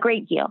 a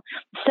great deal.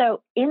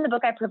 So in the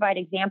book, I provide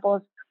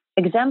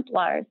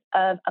exemplars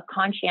of a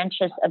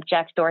conscientious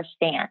objector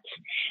stance.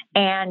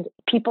 And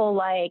people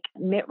like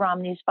Mitt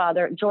Romney's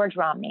father, George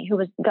Romney, who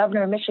was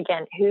governor of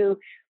Michigan, who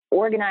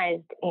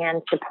organized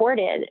and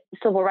supported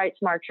civil rights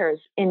marchers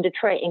in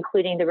Detroit,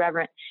 including the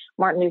Reverend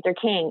Martin Luther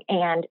King,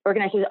 and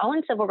organized his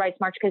own civil rights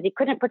march because he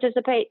couldn't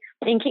participate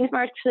in King's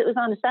March because it was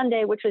on a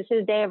Sunday, which was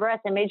his day of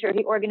rest, and made sure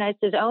he organized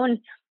his own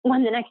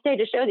one the next day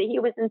to show that he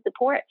was in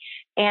support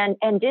and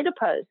did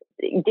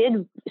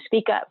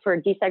speak up for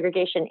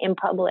desegregation in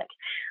public.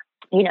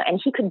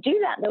 And he could do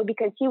that, though,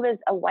 because he was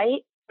a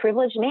white,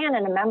 privileged man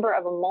and a member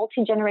of a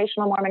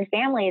multi-generational Mormon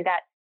family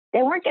that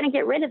they weren't going to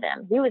get rid of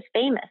him. He was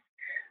famous.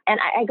 And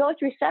I go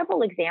through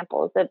several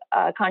examples of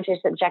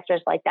conscientious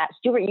objectors like that.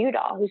 Stuart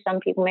Udall, who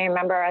some people may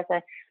remember as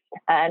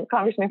a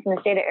congressman from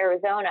the state of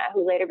Arizona,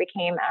 who later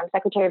became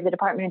Secretary of the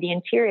Department of the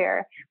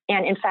Interior,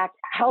 and in fact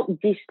helped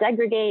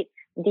desegregate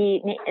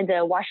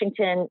the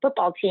Washington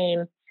football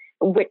team,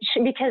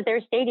 because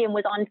their stadium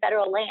was on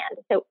federal land.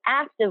 So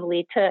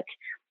actively took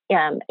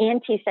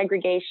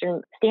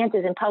anti-segregation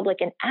stances in public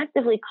and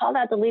actively called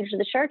out the leaders of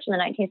the church in the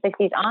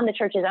 1960s on the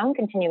church's own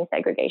continuing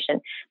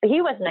segregation. But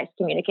he wasn't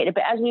excommunicated.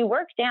 But as we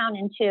work down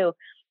into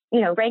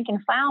rank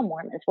and file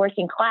Mormons,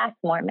 working class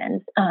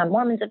Mormons,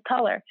 Mormons of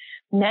color.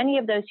 Many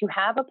of those who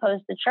have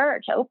opposed the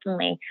church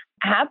openly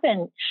have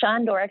been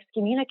shunned or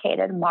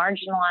excommunicated,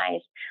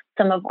 marginalized.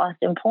 Some have lost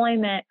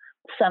employment.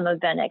 Some have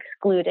been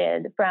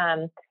excluded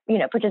from,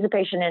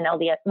 participation in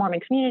LDS Mormon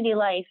community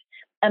life.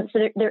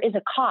 So there is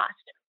a cost.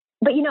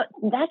 But,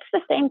 that's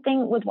the same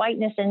thing with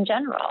whiteness in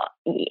general.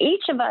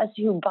 Each of us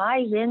who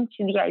buys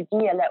into the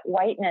idea that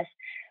whiteness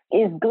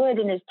is good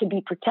and is to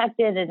be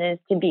protected and is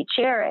to be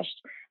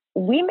cherished,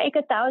 we make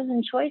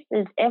 1,000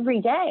 choices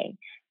every day.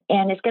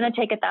 And it's going to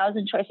take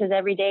 1,000 choices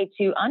every day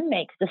to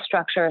unmake the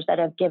structures that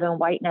have given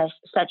whiteness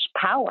such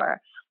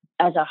power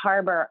as a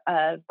harbor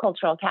of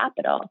cultural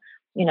capital.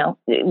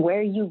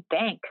 Where you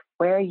bank,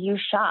 where you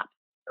shop,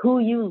 who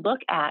you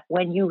look at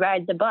when you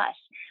ride the bus,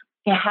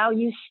 how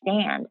you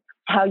stand,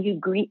 how you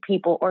greet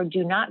people or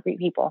do not greet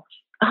people.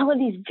 All of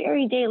these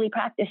very daily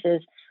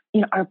practices,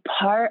 are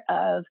part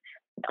of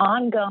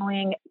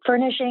ongoing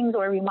furnishings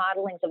or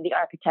remodelings of the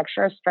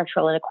architecture of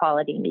structural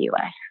inequality in the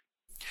U.S.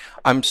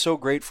 I'm so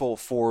grateful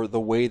for the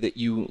way that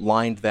you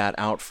lined that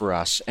out for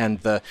us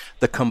and the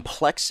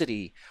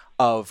complexity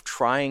of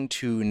trying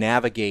to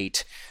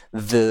navigate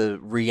the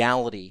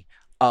reality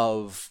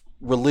of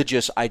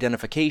religious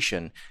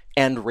identification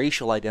and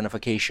racial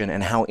identification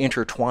and how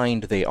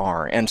intertwined they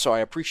are. And so I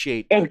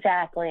appreciate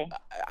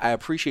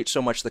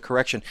so much the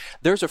correction.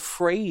 There's a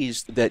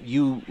phrase that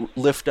you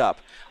lift up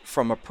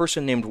from a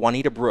person named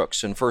Juanita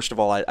Brooks. And first of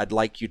all, I'd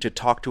like you to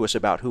talk to us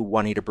about who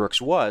Juanita Brooks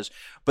was.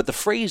 But the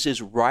phrase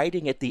is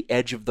riding at the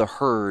edge of the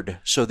herd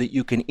so that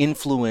you can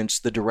influence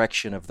the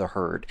direction of the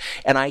herd.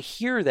 And I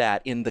hear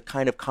that in the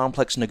kind of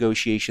complex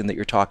negotiation that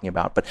you're talking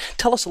about. But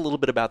tell us a little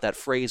bit about that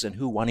phrase and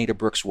who Juanita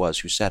Brooks was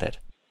who said it.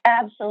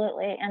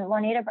 Absolutely. And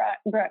Juanita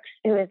Brooks,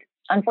 who is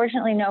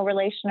unfortunately no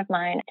relation of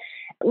mine,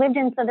 lived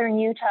in southern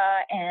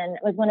Utah and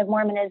was one of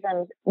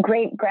Mormonism's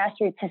great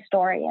grassroots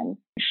historians.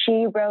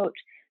 She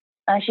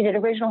did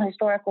original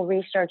historical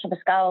research of a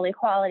scholarly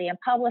quality and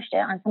published it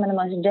on some of the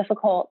most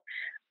difficult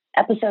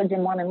episodes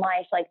in Mormon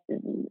life, like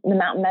the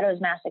Mountain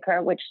Meadows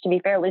Massacre, which, to be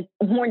fair, was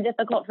more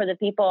difficult for the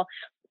people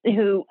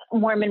who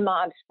Mormon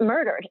mobs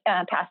murdered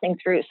passing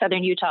through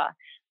southern Utah.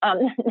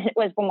 It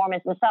was for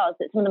Mormons themselves.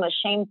 It's some of the most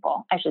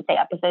shameful,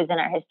 episodes in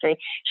our history.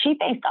 She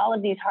faced all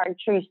of these hard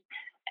truths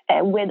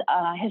with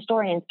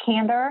historians'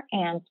 candor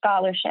and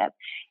scholarship.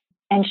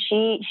 And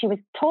she was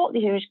told,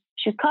 she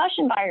was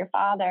cautioned by her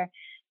father,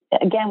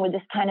 again, with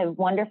this kind of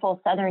wonderful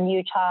southern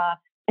Utah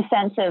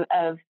sense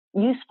of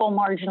useful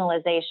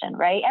marginalization,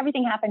 right?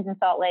 Everything happens in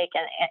Salt Lake,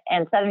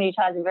 and southern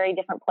Utah is a very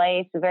different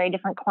place, a very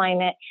different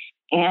climate,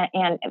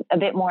 and a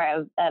bit more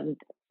of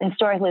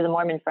historically the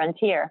Mormon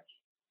frontier.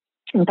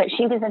 But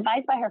she was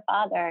advised by her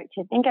father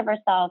to think of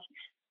herself,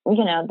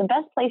 the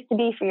best place to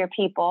be for your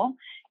people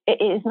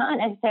is not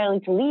necessarily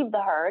to leave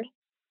the herd,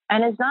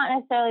 and it's not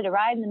necessarily to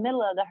ride in the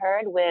middle of the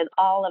herd with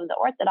all of the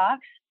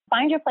Orthodox.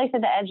 Find your place at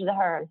the edge of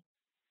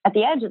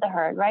the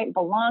herd, right?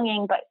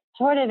 Belonging, but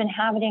sort of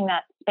inhabiting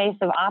that space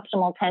of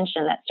optimal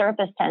tension, that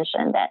surface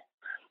tension that,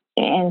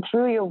 and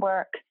through your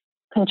work,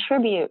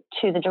 contribute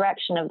to the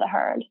direction of the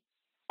herd.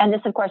 And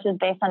this, of course, is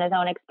based on his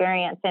own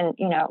experience in,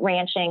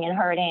 ranching and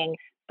herding.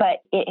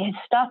 But it has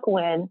stuck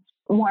with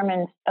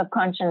Mormons of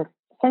conscience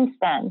since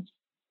then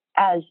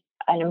as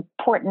an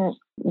important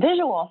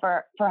visual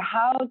for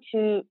how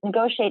to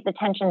negotiate the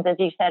tensions, as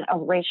you said,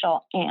 of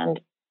racial and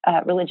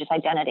religious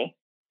identity.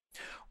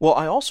 Well,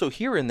 I also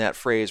hear in that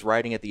phrase,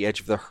 riding at the edge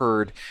of the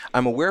herd,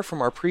 I'm aware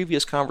from our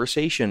previous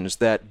conversations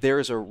that there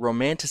is a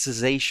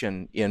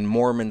romanticization in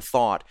Mormon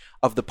thought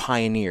of the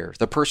pioneer,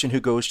 the person who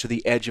goes to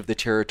the edge of the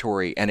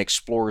territory and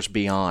explores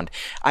beyond.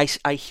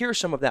 I hear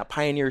some of that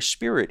pioneer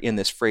spirit in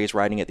this phrase,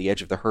 riding at the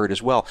edge of the herd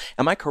as well.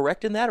 Am I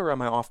correct in that, or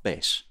am I off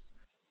base?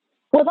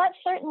 Well, that's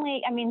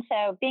certainly,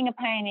 so being a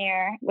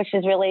pioneer, which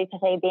is really to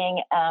say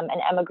being an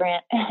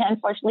immigrant,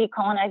 unfortunately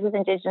colonizes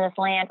indigenous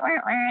land,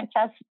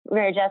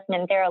 rare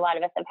adjustment there a lot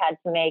of us have had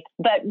to make.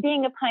 But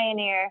being a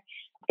pioneer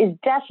is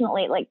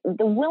definitely,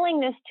 the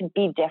willingness to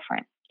be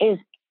different is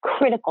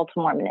critical to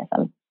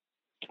Mormonism.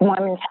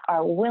 Mormons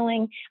are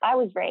willing. I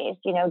was raised,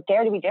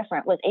 dare to be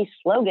different was a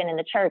slogan in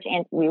the church,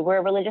 and we were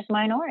a religious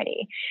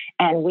minority.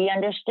 And we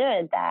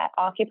understood that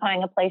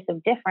occupying a place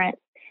of difference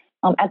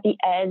at the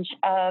edge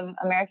of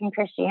American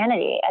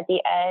Christianity, at the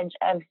edge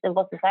of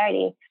civil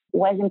society,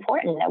 was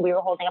important, that we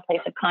were holding a place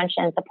of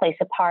conscience, a place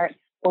apart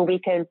where we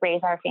could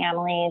raise our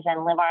families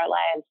and live our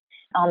lives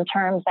on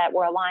terms that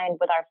were aligned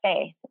with our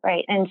faith,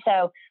 right? And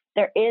so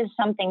there is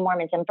something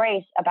Mormons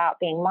embrace about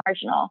being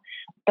marginal.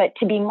 But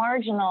to be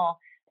marginal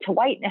to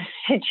whiteness,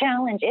 to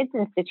challenge its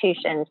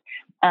institutions,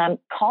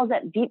 calls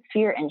up deep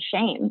fear and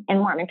shame in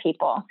Mormon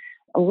people.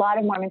 A lot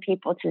of Mormon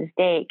people to this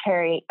day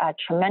carry a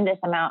tremendous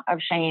amount of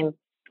shame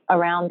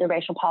around the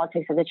racial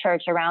politics of the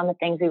church, around the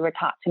things we were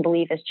taught to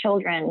believe as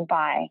children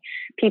by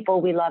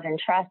people we love and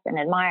trust and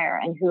admire,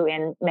 and who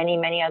in many,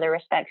 many other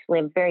respects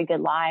live very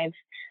good lives.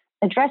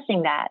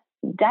 Addressing that,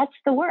 that's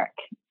the work.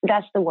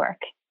 That's the work.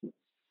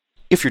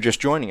 If you're just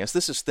joining us,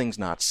 this is Things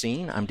Not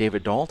Seen. I'm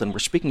David Dalt, and we're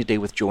speaking today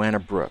with Joanna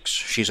Brooks.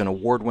 She's an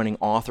award-winning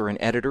author and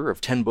editor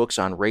of 10 books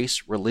on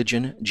race,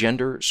 religion,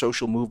 gender,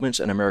 social movements,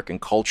 and American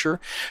culture.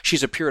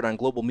 She's appeared on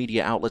global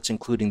media outlets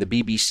including the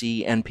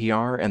BBC,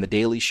 NPR, and The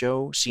Daily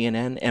Show,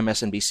 CNN,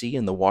 MSNBC,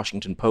 and The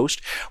Washington Post.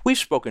 We've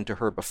spoken to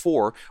her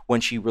before when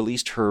she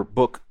released her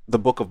book, The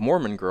Book of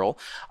Mormon Girl,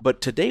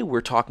 but today we're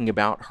talking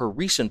about her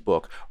recent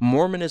book,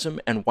 Mormonism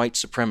and White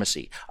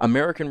Supremacy,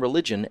 American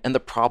Religion and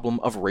the Problem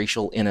of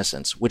Racial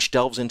Innocence, which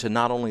delves into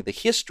not only the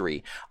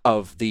history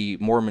of the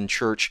Mormon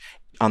Church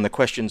on the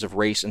questions of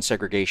race and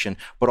segregation,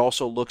 but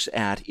also looks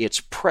at its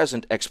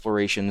present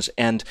explorations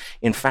and,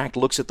 in fact,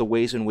 looks at the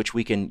ways in which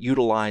we can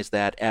utilize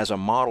that as a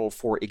model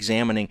for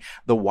examining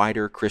the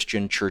wider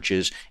Christian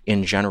churches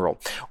in general.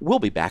 We'll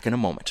be back in a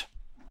moment.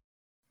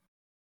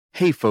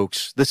 Hey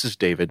folks, this is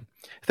David.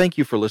 Thank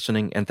you for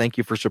listening, and thank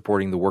you for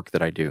supporting the work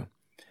that I do.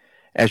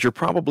 As you're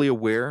probably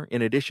aware,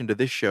 in addition to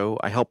this show,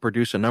 I help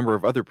produce a number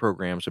of other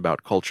programs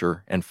about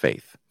culture and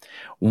faith.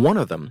 One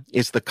of them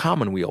is the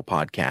Commonweal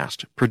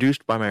podcast,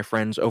 produced by my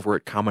friends over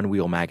at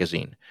Commonweal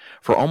Magazine.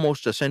 For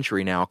almost a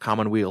century now,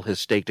 Commonweal has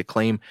staked a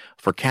claim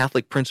for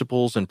Catholic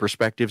principles and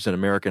perspectives in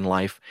American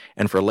life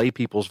and for lay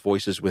people's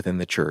voices within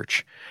the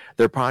church.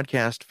 Their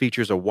podcast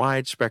features a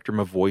wide spectrum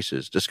of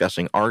voices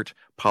discussing art,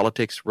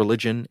 politics,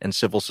 religion, and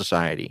civil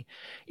society.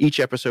 Each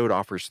episode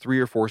offers 3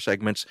 or 4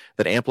 segments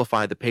that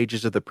amplify the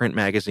pages of the print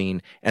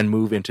magazine and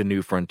move into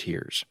new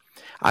frontiers.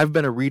 I've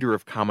been a reader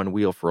of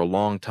Commonweal for a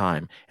long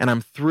time, and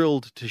I'm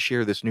thrilled to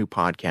share this new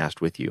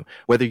podcast with you,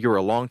 whether you're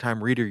a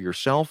longtime reader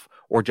yourself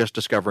or just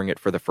discovering it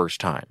for the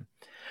first time.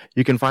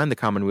 You can find the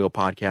Commonweal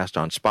podcast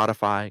on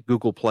Spotify,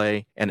 Google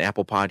Play, and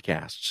Apple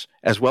Podcasts,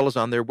 as well as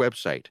on their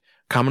website,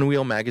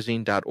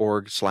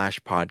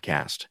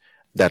 commonwealmagazine.org/podcast.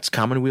 That's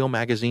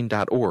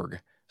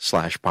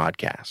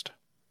commonwealmagazine.org/podcast.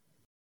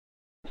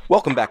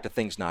 Welcome back to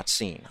Things Not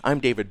Seen. I'm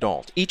David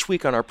Dalt. Each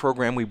week on our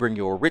program, we bring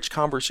you a rich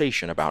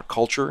conversation about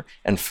culture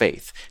and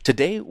faith.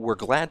 Today, we're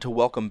glad to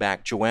welcome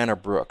back Joanna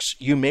Brooks.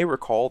 You may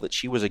recall that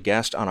she was a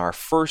guest on our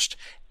first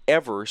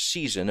ever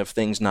season of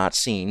Things Not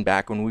Seen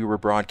back when we were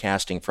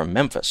broadcasting from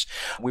Memphis.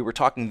 We were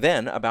talking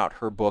then about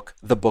her book,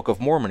 The Book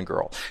of Mormon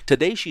Girl.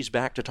 Today, she's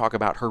back to talk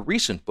about her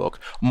recent book,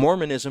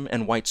 Mormonism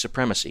and White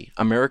Supremacy,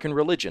 American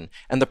Religion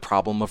and the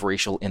Problem of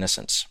Racial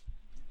Innocence.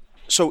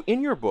 So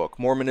in your book,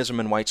 Mormonism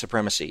and White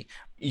Supremacy,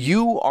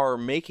 you are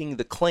making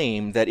the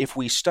claim that if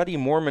we study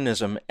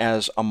Mormonism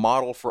as a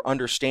model for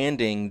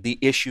understanding the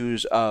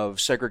issues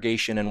of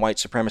segregation and white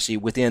supremacy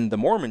within the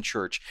Mormon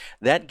Church,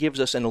 that gives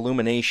us an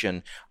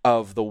illumination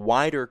of the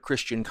wider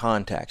Christian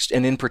context,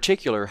 and in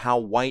particular, how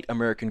white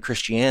American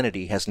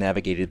Christianity has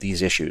navigated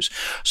these issues.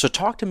 So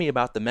talk to me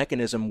about the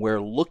mechanism where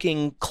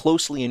looking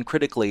closely and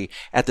critically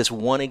at this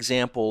one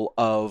example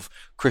of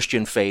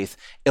Christian faith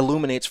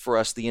illuminates for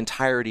us the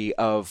entirety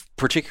of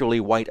particularly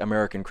white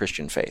American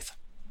Christian faith.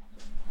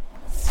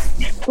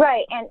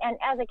 Right, and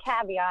as a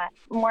caveat,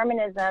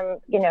 Mormonism,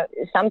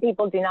 some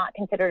people do not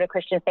consider it a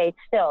Christian faith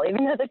still,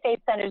 even though the faith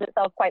centers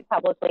itself quite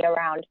publicly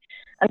around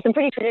some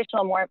pretty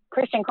traditional, more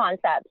Christian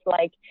concepts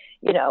like,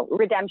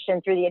 redemption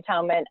through the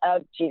atonement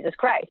of Jesus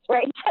Christ,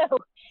 right? So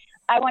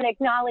I want to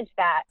acknowledge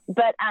that.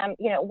 But,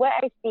 what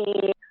I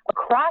see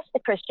across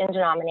the Christian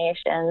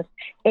denominations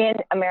in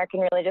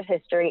American religious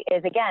history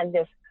is, again,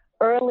 this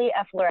early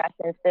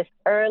efflorescence, this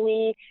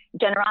early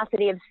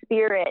generosity of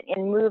spirit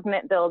in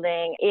movement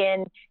building,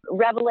 in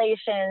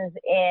revelations,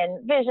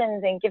 in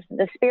visions and gifts of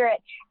the Spirit.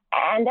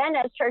 And then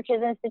as churches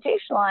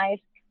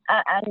institutionalize,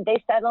 and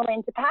they settle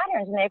into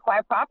patterns and they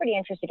acquire property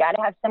interests, you got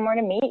to have somewhere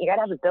to meet, you got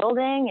to have a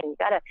building, and you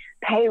got to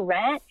pay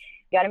rent,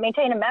 you got to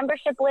maintain a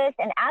membership list.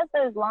 And as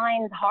those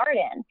lines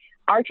harden,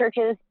 our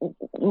churches,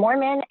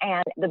 Mormon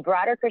and the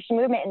broader Christian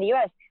movement in the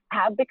U.S.,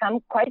 have become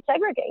quite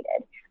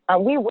segregated.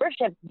 We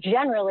worship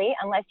generally,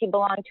 unless you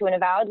belong to an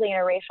avowedly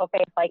interracial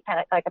faith like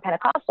a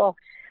Pentecostal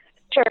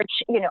church,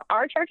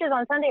 our churches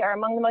on Sunday are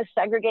among the most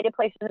segregated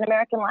places in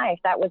American life.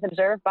 That was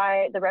observed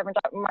by the Reverend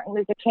Dr. Martin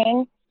Luther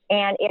King,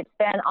 and it's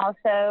been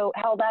also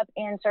held up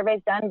in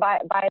surveys done by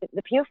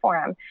the Pew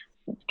Forum.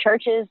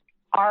 Churches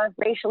are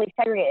racially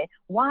segregated.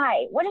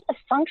 Why? What is the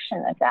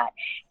function of that?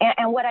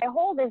 And what I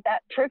hold is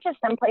that church is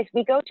someplace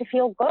we go to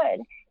feel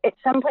good.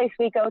 It's someplace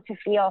we go to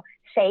feel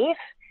safe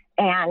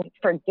and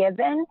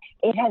forgiven.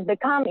 It has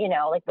become,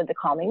 like with the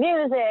calming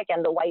music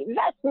and the white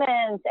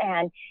vestments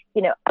and,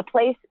 a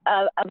place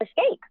of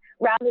escape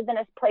rather than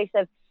a place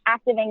of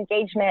active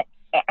engagement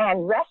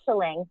and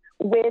wrestling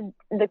with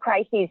the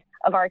crises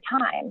of our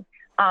time.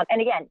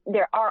 And again,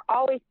 there are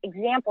always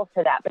examples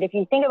to that. But if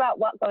you think about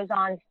what goes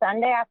on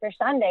Sunday after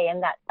Sunday in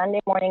that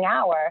Sunday morning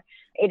hour,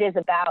 it is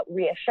about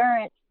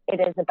reassurance. It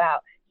is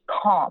about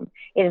calm.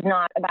 It is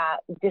not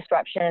about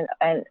disruption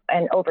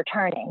and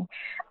overturning.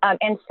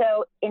 And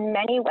so in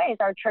many ways,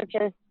 our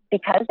churches,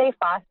 because they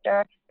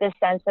foster this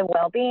sense of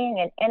well-being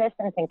and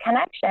innocence and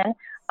connection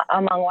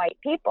among white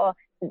people,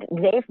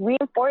 they've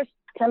reinforced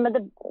some of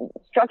the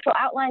structural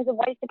outlines of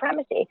white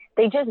supremacy.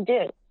 They just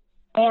do.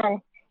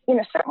 And,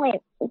 certainly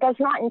that's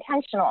not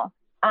intentional.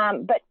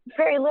 but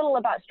very little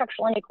about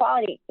structural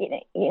inequality.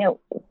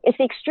 It's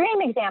the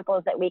extreme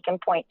examples that we can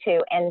point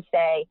to and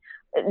say,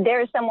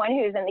 there's someone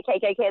who's in the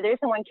KKK, there's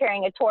someone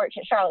carrying a torch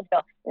in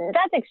Charlottesville.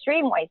 That's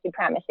extreme white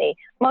supremacy.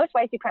 Most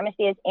white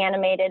supremacy is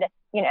animated,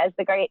 as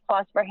the great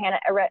philosopher Hannah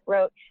Arendt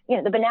wrote,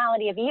 the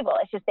banality of evil.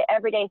 It's just the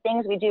everyday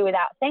things we do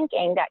without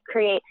thinking that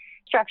create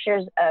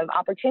structures of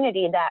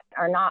opportunity that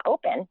are not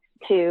open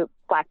to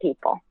Black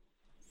people.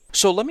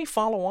 So let me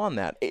follow on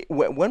that.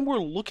 When we're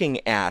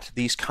looking at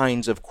these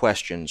kinds of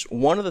questions,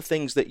 one of the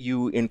things that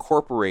you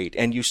incorporate,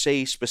 and you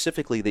say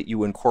specifically that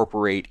you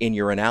incorporate in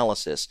your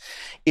analysis,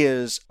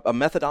 is a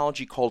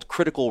methodology called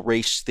critical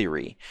race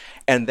theory.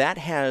 And that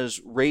has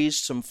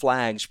raised some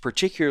flags,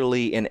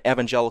 particularly in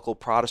evangelical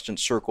Protestant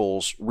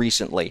circles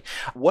recently.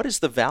 What is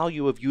the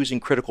value of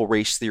using critical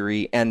race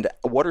theory, and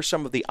what are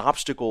some of the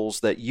obstacles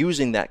that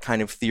using that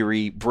kind of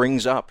theory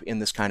brings up in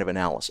this kind of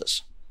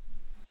analysis?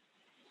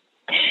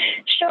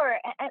 Sure.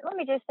 And let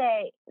me just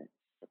say,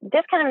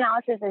 this kind of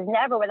analysis is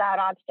never without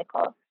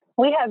obstacles.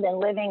 We have been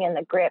living in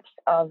the grips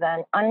of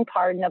an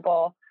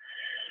unpardonable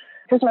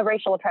system of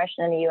racial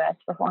oppression in the U.S.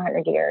 for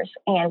 400 years.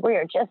 And we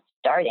are just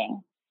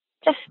starting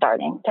to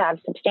have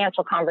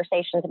substantial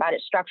conversations about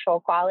its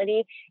structural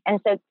quality. And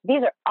so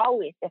these are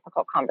always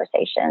difficult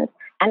conversations,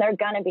 and they're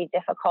going to be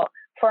difficult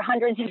for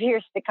hundreds of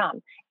years to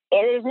come.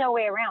 There's no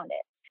way around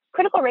it.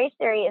 Critical race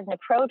theory is an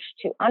approach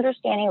to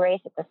understanding race.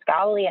 It's a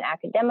scholarly and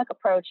academic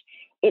approach.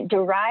 It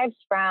derives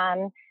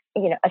from,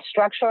 a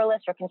structuralist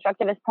or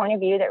constructivist point of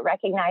view that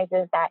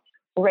recognizes that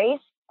race,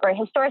 or a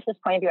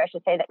historicist point of view, I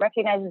should say, that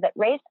recognizes that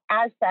race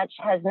as such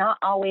has not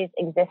always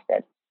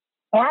existed.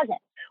 It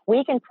hasn't.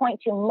 We can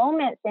point to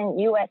moments in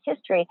U.S.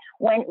 history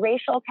when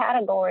racial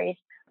categories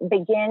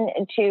begin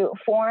to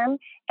form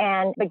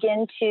and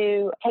begin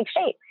to take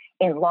shape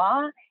in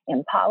law,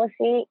 in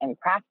policy, in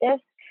practice.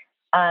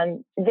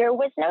 There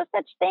was no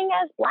such thing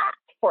as Black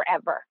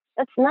forever.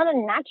 That's not a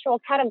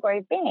natural category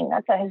of being.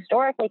 That's a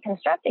historically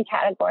constructed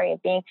category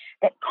of being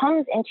that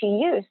comes into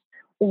use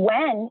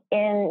when,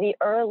 in the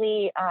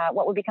early,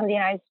 what would become the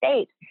United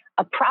States,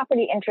 a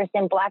property interest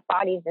in Black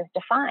bodies is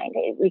defined.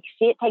 We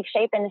see it take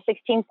shape in the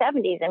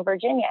 1670s in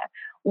Virginia,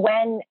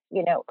 when,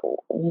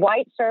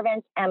 white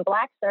servants and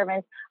Black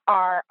servants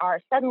are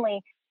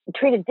suddenly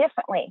treated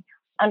differently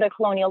under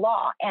colonial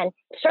law. And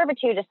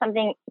servitude is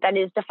something that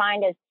is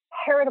defined as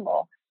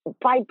heritable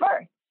by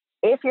birth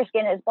if your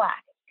skin is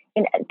Black.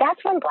 And that's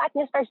when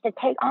Blackness starts to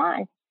take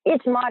on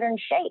its modern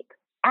shape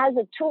as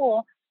a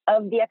tool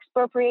of the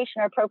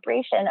expropriation or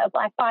appropriation of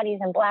Black bodies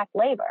and Black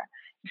labor.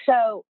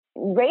 So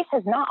race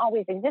has not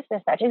always existed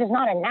as such. It is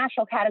not a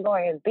natural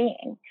category of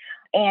being.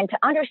 And to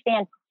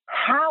understand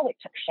how it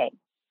took shape,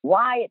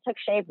 why it took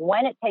shape,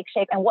 when it takes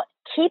shape, and what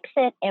keeps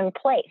it in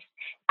place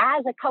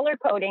as a color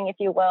coding, if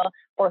you will,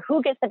 for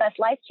who gets the best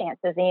life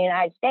chances in the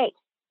United States,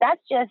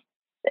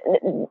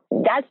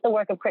 that's the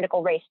work of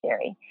critical race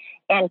theory.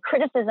 And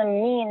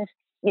criticism means,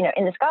 in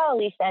the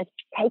scholarly sense,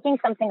 taking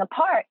something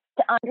apart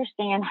to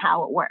understand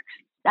how it works.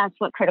 That's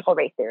what critical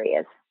race theory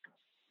is.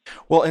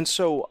 Well, and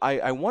so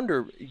I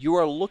wonder, you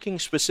are looking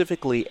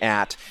specifically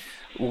at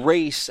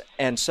race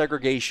and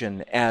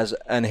segregation as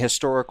an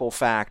historical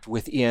fact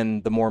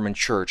within the Mormon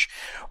Church.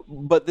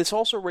 But this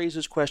also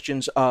raises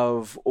questions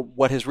of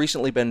what has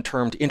recently been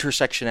termed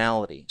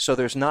intersectionality. So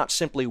there's not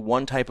simply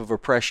one type of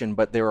oppression,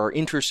 but there are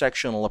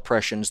intersectional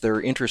oppressions, there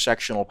are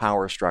intersectional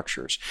power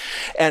structures.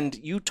 And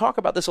you talk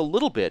about this a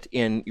little bit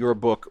in your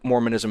book,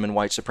 Mormonism and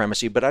White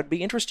Supremacy, but I'd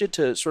be interested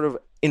to sort of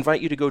invite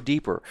you to go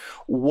deeper.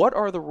 What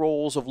are the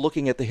roles of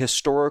looking at the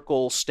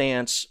historical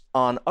stance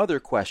on other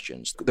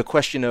questions? The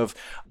question of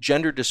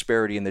gender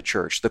disparity in the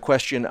church, the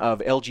question of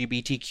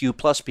LGBTQ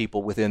plus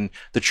people within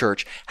the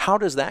church. How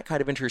does that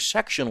kind of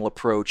intersectional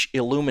approach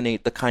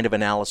illuminate the kind of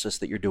analysis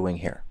that you're doing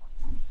here?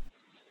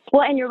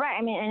 Well, and you're right.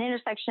 I mean, an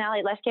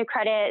intersectionality, let's give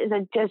credit, is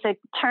a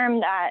term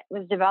that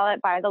was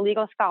developed by the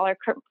legal scholar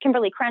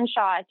Kimberly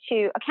Crenshaw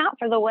to account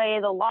for the way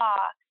the law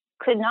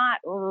could not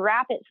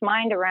wrap its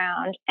mind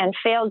around and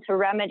failed to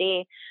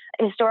remedy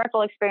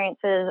historical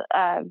experiences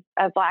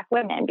of Black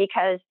women,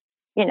 because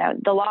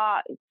the law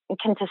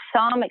can to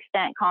some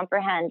extent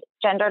comprehend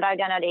gendered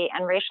identity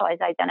and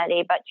racialized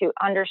identity, but to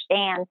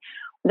understand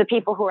the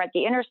people who are at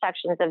the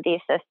intersections of these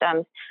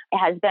systems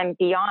has been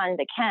beyond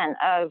the ken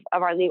of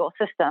our legal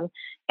system.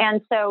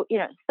 And so,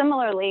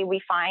 similarly,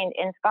 we find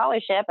in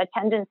scholarship a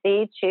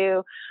tendency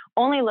to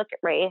only look at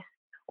race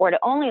or to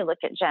only look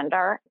at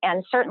gender.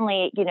 And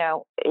certainly,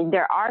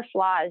 there are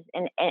flaws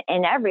in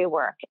every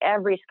work,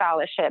 every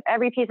scholarship,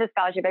 every piece of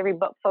scholarship, every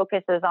book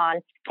focuses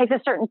on, takes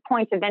a certain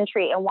point of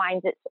entry and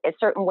winds it a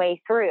certain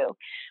way through.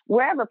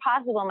 Wherever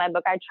possible in my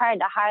book, I tried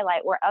to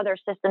highlight where other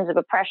systems of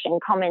oppression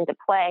come into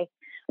play.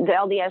 The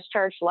LDS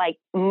Church, like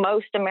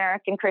most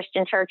American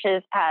Christian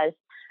churches, has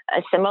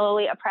a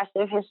similarly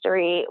oppressive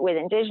history with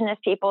indigenous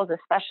peoples,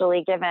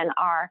 especially given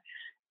our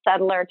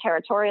settler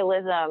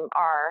territorialism,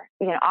 our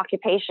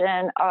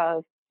occupation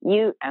of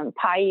Ute and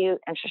Paiute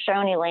and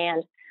Shoshone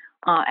land,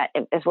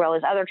 as well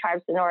as other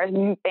tribes to the north,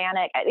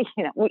 Bannock.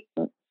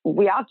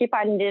 we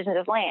occupied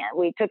indigenous land.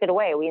 We took it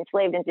away. We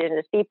enslaved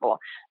indigenous people.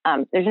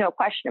 There's no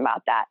question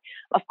about that.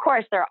 Of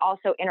course, there are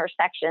also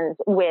intersections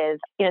with,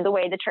 the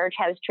way the church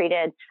has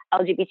treated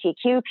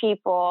LGBTQ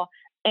people.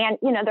 And,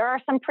 there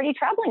are some pretty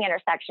troubling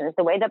intersections,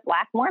 the way that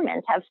Black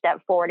Mormons have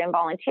stepped forward and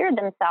volunteered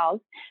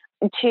themselves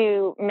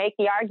to make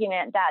the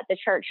argument that the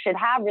church should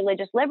have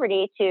religious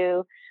liberty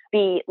to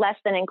be less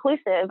than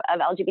inclusive of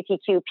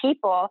LGBTQ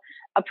people,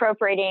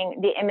 appropriating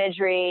the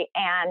imagery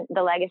and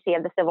the legacy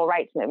of the civil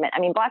rights movement.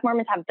 I mean, Black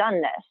Mormons have done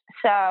this.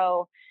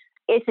 So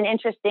it's an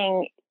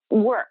interesting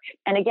work.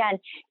 And again,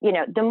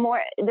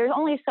 there's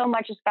only so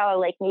much a scholar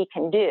like me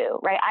can do,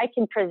 right? I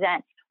can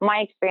present my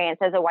experience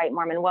as a white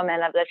Mormon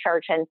woman of the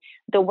church and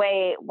the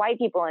way white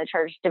people in the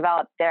church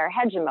developed their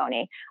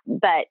hegemony.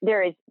 But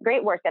there is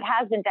great work that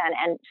has been done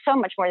and so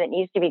much more that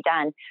needs to be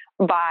done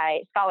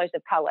by scholars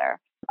of color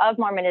of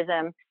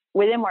Mormonism,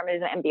 within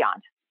Mormonism and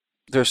beyond.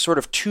 There's sort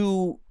of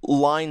two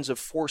lines of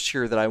force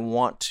here that I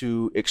want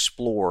to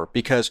explore,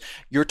 because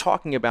you're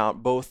talking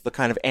about both the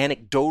kind of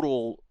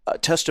anecdotal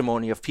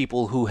testimony of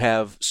people who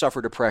have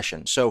suffered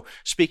oppression. So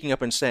speaking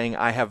up and saying,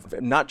 I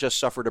have not just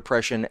suffered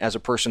oppression as a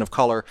person of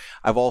color,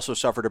 I've also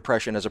suffered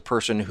oppression as a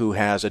person who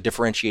has a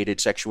differentiated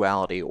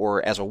sexuality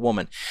or as a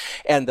woman,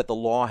 and that the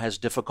law has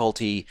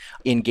difficulty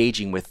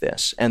engaging with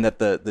this, and that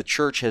the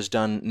church has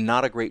done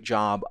not a great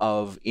job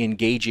of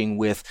engaging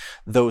with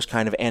those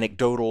kind of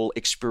anecdotal,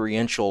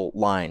 experiential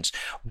lines.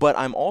 But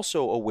I'm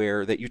also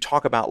aware that you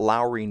talk about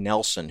Lowry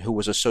Nelson, who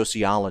was a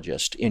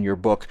sociologist in your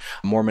book,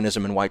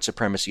 Mormonism and White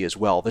Supremacy as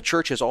well. The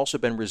church has also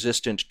been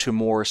resistant to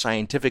more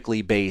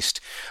scientifically based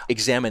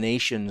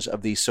examinations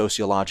of these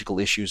sociological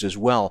issues as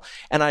well.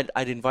 And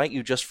I'd invite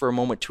you just for a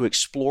moment to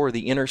explore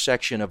the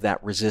intersection of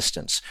that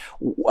resistance.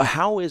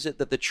 How is it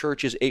that the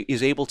church is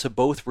able to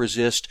both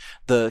resist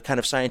the kind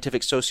of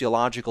scientific,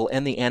 sociological,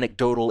 and the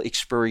anecdotal,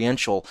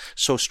 experiential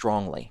so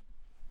strongly?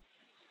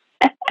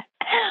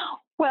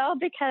 Well,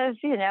 because,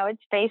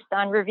 it's based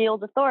on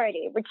revealed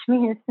authority, which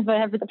means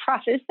whatever the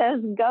prophet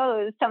says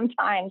goes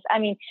sometimes. I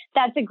mean,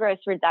 that's a gross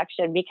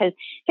reduction, because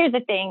here's the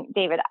thing,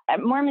 David,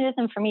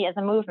 Mormonism for me is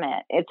a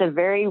movement. It's a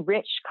very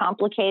rich,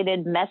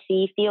 complicated,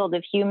 messy field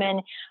of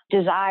human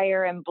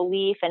desire and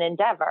belief and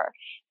endeavor.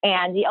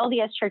 And the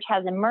LDS Church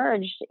has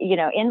emerged,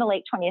 in the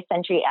late 20th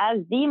century as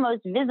the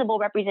most visible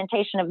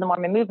representation of the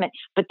Mormon movement.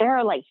 But there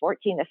are like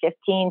 14 to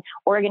 15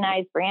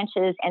 organized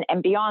branches,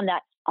 and beyond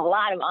that, a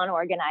lot of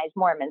unorganized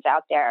Mormons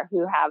out there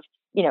who have,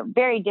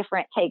 very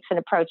different takes and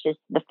approaches to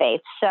the faith.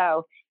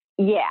 So,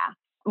 yeah,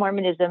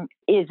 Mormonism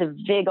is a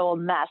big old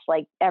mess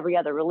like every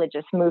other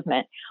religious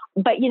movement.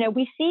 But,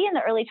 we see in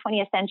the early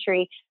 20th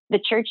century, the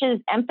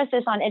church's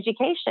emphasis on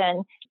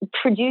education,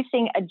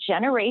 producing a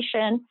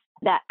generation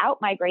that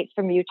outmigrates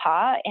from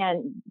Utah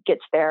and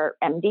gets their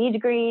MD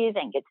degrees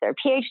and gets their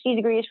PhD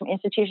degrees from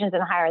institutions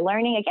in higher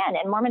learning. Again,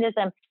 in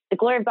Mormonism, the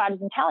glory of God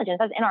is intelligence.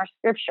 That's in our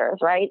scriptures,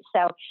 right?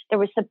 So there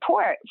was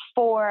support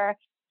for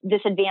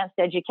this advanced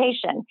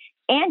education.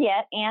 And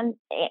yet,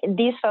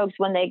 these folks,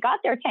 when they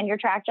got their tenure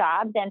track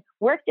jobs and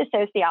worked as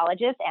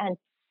sociologists, and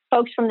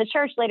folks from the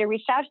church later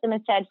reached out to them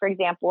and said, for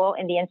example,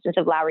 in the instance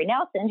of Lowry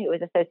Nelson, who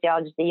was a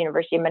sociologist at the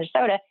University of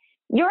Minnesota,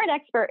 you're an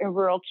expert in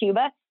rural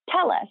Cuba.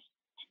 Tell us,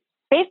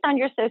 based on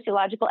your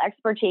sociological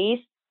expertise,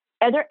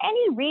 are there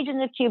any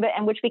regions of Cuba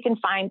in which we can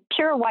find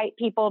pure white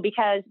people?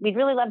 Because we'd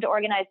really love to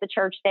organize the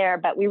church there,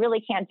 but we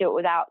really can't do it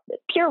without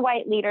pure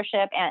white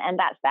leadership, and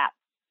that's that.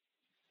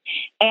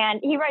 And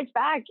he writes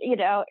back, in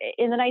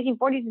the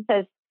 1940s, and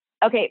says,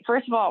 okay,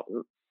 first of all,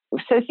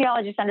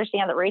 sociologists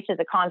understand that race is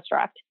a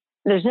construct.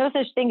 There's no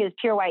such thing as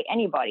pure white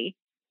anybody.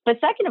 But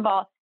second of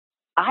all,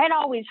 I had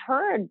always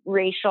heard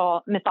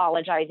racial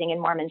mythologizing in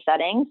Mormon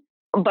settings,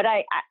 but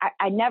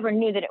I never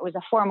knew that it was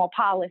a formal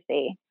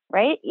policy,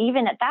 right?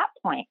 Even at that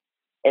point,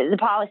 the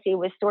policy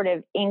was sort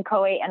of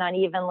inchoate and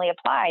unevenly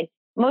applied,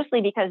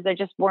 mostly because there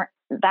just weren't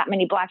that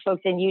many Black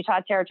folks in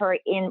Utah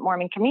territory in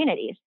Mormon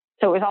communities.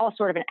 So it was all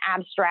sort of an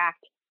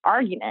abstract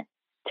argument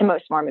to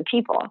most Mormon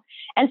people.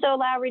 And so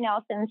Lowry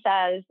Nelson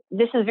says,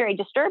 this is very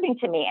disturbing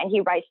to me. And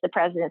he writes the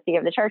presidency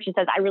of the church and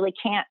says, I really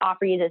can't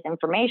offer you this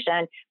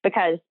information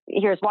because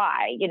here's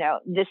why.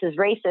 This is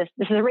racist.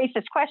 This is a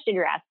racist question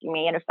you're asking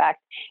me, in effect.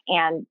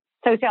 And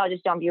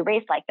sociologists don't view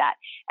race like that.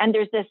 And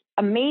there's this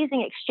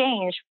amazing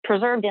exchange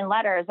preserved in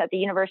letters at the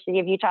University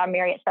of Utah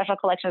Marriott Special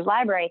Collections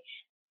Library,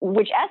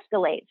 which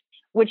escalates,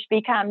 which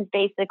becomes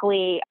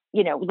basically,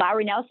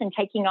 Lowry Nelson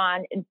taking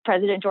on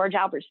President George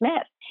Albert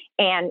Smith.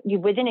 And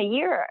within a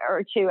year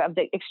or two of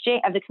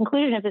the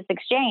conclusion of this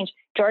exchange,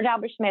 George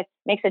Albert Smith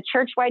makes a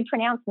church-wide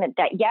pronouncement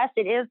that, yes,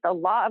 it is the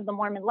law of the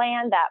Mormon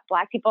land that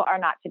Black people are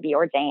not to be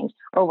ordained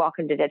or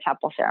welcome to the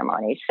temple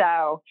ceremony.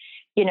 So,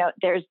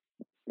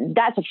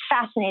 that's a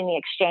fascinating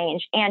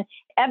exchange and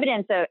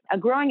evidence of a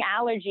growing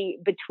allergy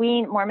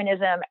between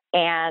Mormonism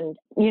and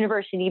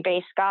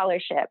university-based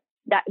scholarship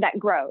that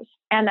grows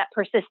and that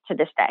persists to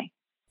this day.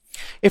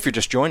 If you're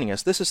just joining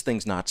us, this is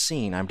Things Not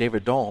Seen. I'm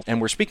David Dahl,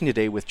 and we're speaking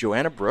today with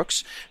Joanna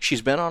Brooks.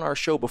 She's been on our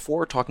show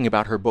before talking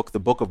about her book, The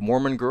Book of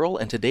Mormon Girl,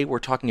 and today we're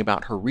talking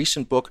about her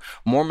recent book,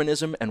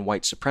 Mormonism and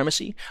White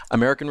Supremacy,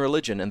 American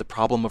Religion and the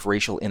Problem of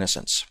Racial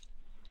Innocence.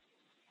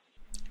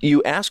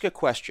 You ask a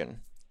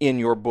question in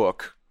your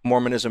book,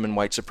 Mormonism and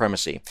White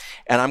Supremacy,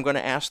 and I'm going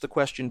to ask the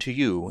question to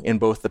you in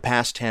both the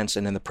past tense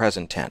and in the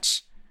present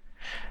tense.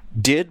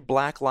 Did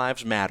Black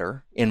Lives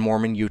Matter in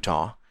Mormon,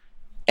 Utah?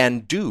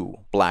 And do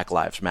Black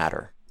Lives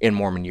Matter in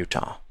Mormon,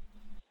 Utah?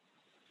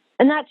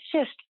 And that's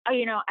just,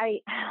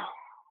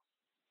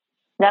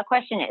 that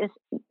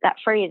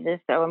phrase is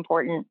so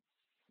important.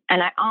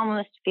 And I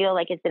almost feel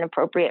like it's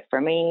inappropriate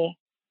for me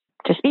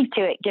to speak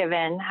to it,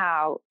 given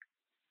how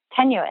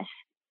tenuous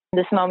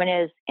this moment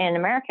is in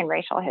American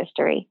racial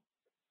history.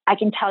 I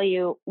can tell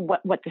you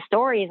what the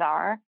stories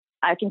are.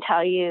 I can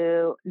tell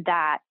you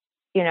that,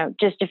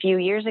 just a few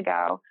years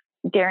ago,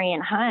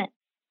 Darian Hunt,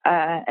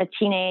 a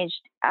teenage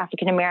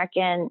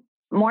African-American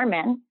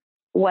Mormon,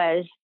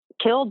 was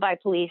killed by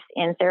police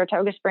in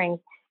Saratoga Springs,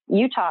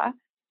 Utah,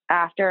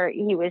 after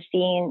he was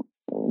seen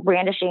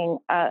brandishing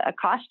a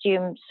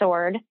costume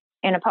sword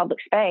in a public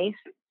space.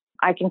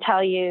 I can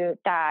tell you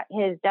that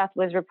his death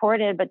was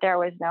reported, but there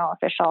was no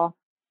official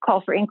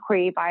call for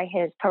inquiry by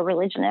his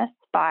co-religionists,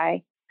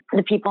 by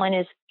the people in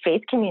his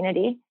faith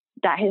community,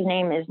 that his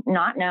name is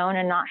not known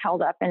and not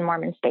held up in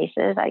Mormon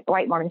spaces, like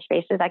white Mormon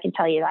spaces. I can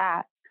tell you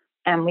that.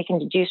 And we can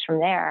deduce from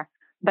there.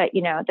 But,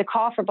 the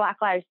call for Black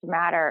Lives to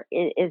Matter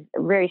is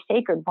a very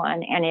sacred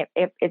one. And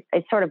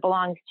it sort of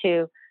belongs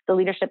to the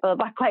leadership of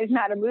the Black Lives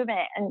Matter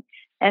movement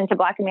and to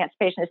Black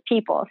emancipation as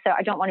people. So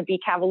I don't want to be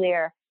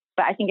cavalier,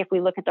 but I think if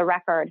we look at the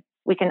record,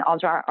 we can all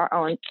draw our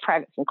own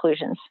private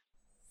conclusions.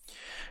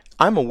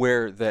 I'm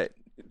aware that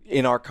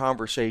in our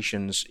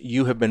conversations,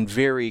 you have been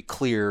very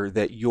clear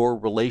that your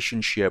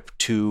relationship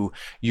to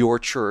your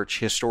church,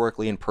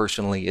 historically and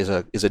personally, is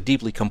a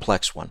deeply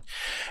complex one.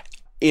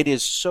 It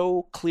is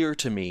so clear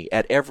to me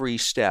at every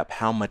step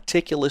how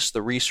meticulous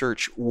the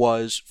research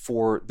was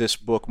for this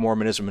book,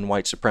 Mormonism and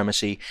White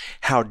Supremacy,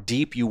 how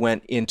deep you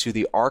went into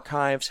the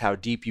archives, how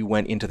deep you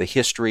went into the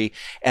history,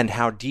 and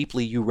how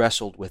deeply you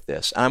wrestled with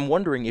this. I'm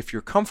wondering if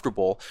you're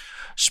comfortable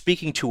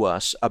speaking to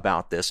us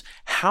about this.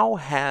 How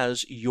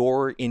has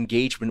your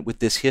engagement with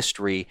this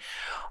history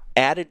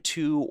added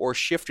to or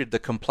shifted the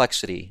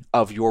complexity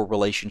of your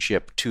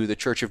relationship to the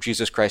Church of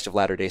Jesus Christ of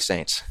Latter-day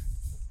Saints?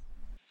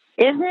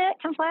 Isn't it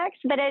complex?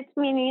 But it's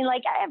meaning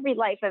like every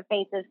life of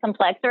faith is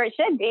complex, or it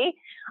should be.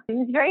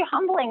 It's very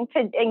humbling to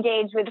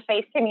engage with the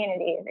faith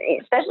community,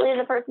 especially as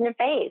a person of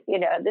faith.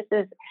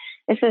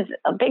 This is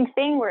a big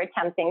thing. We're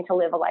attempting to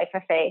live a life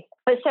of faith.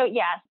 But so,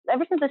 yes,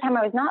 ever since the time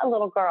I was not a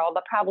little girl,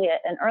 but probably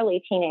an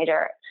early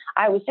teenager,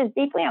 I was just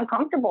deeply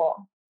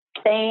uncomfortable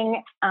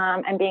saying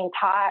and being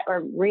taught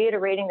or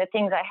reiterating the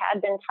things I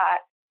had been taught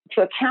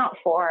to account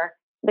for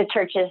the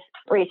church's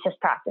racist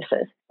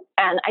practices.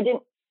 And I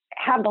didn't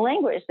have the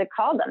language to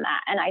call them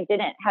that. And I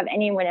didn't have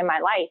anyone in my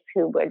life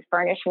who would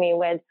furnish me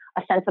with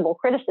a sensible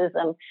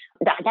criticism.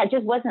 That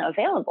just wasn't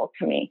available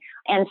to me.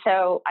 And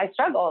so I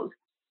struggled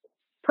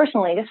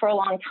personally just for a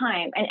long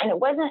time. And it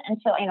wasn't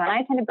until, I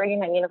attended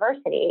Brigham Young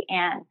University,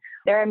 and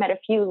there I met a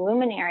few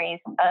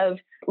luminaries of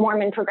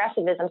Mormon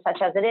progressivism,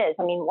 such as it is.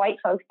 White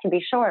folks to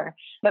be sure,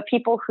 but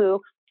people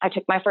who I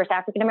took my first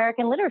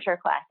African-American literature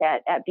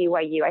class at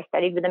BYU. I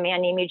studied with a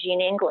man named Eugene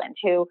England,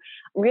 who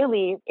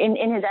really, in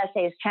his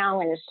essays,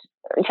 challenged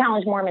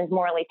Mormons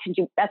morally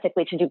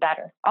ethically to do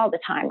better all the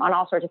time on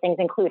all sorts of things,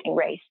 including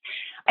race.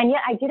 And yet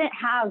I didn't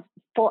have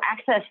full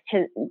access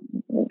to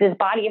this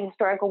body of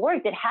historical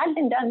work that had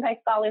been done by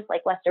scholars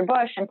like Lester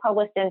Bush and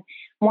published in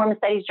Mormon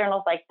studies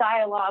journals like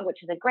Dialogue,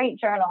 which is a great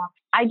journal.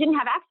 I didn't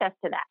have access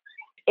to that.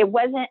 It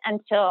wasn't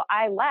until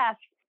I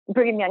left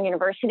Brigham Young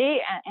University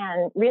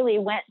and really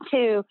went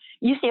to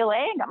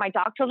UCLA and got my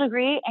doctoral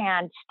degree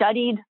and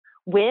studied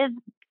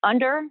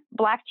under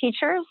Black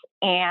teachers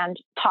and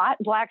taught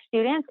Black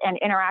students and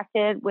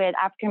interacted with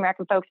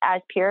African-American folks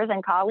as peers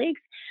and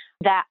colleagues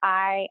that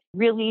I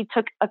really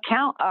took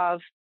account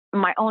of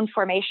my own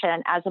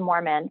formation as a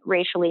Mormon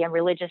racially and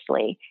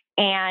religiously.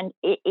 And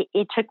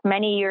it took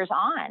many years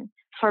on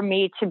for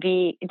me to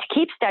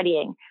keep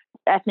studying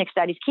ethnic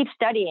studies, keep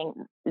studying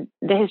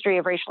the history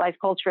of racialized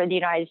culture in the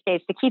United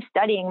States, to keep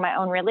studying my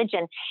own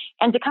religion,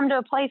 and to come to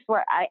a place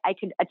where I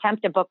could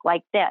attempt a book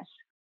like this.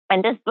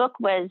 And this book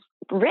was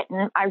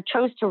written, I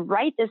chose to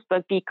write this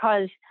book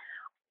because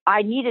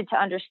I needed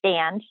to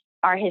understand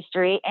our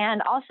history,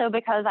 and also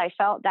because I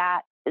felt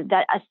that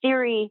a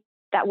theory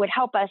that would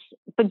help us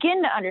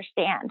begin to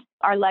understand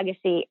our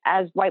legacy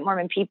as white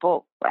Mormon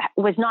people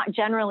was not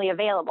generally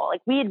available.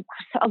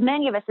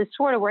 Many of us had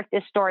sort of worked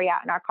this story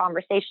out in our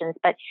conversations,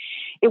 but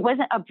it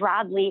wasn't a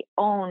broadly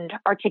owned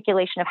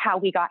articulation of how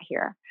we got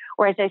here.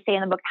 Or as I say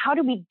in the book, how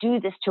did we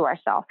do this to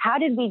ourselves? How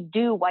did we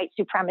do white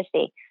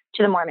supremacy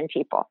to the Mormon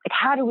people?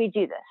 How do we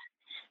do this?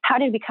 How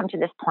did we come to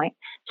this point?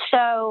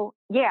 So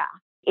yeah,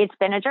 it's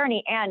been a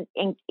journey. And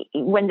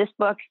when this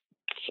book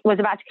was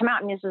about to come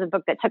out, this was a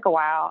book that took a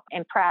while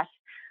in press,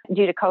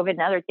 due to COVID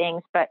and other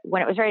things. But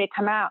when it was ready to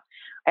come out,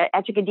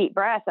 I took a deep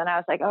breath and I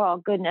was like,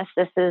 oh, goodness,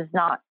 this is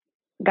not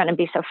going to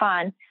be so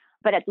fun.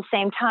 But at the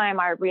same time,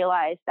 I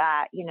realized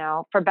that,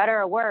 for better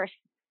or worse,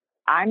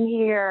 I'm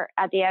here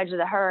at the edge of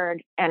the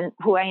herd, and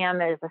who I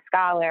am is a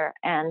scholar.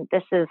 And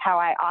this is how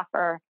I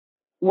offer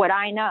what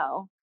I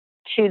know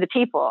to the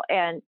people.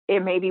 And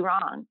it may be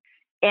wrong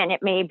and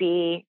it may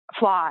be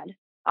flawed.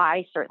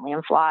 I certainly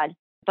am flawed,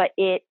 but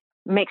it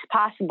makes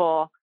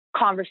possible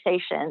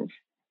conversations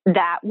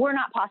that were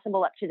not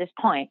possible up to this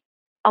point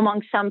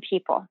among some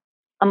people,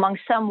 among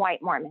some white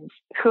Mormons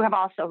who have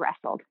also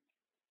wrestled,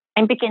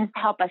 and begins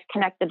to help us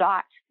connect the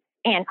dots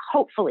and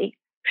hopefully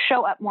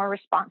show up more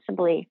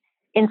responsibly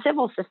in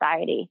civil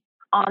society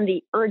on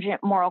the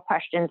urgent moral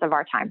questions of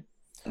our time.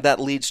 That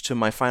leads to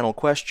my final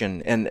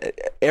question. And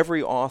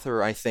every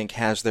author, I think,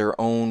 has their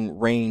own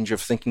range of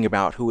thinking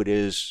about who it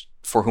is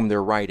for whom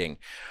they're writing.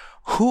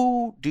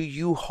 Who do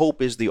you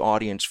hope is the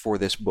audience for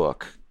this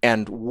book?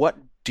 And what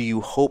do you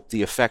hope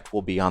the effect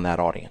will be on that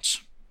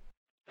audience?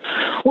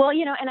 Well,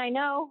 and I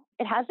know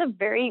it has a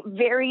very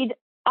varied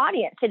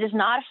audience. It is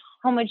not a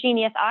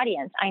homogeneous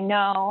audience. I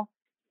know,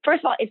 first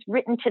of all, it's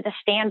written to the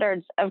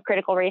standards of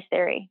critical race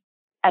theory,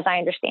 as I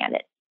understand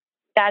it.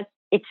 That's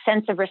its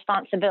sense of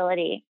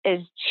responsibility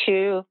is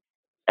to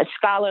a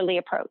scholarly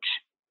approach.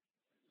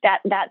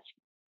 That's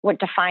what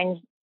defines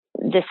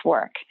this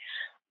work.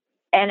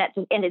 And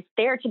it's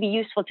there to be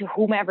useful to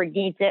whomever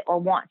needs it or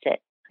wants it.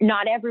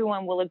 Not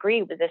everyone will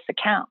agree with this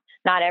account.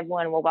 Not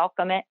everyone will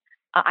welcome it.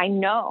 I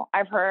know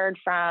I've heard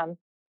from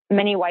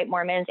many white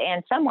Mormons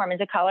and some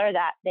Mormons of color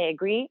that they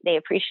agree, they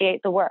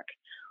appreciate the work.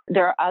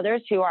 There are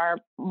others who are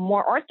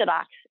more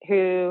orthodox,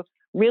 who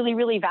really,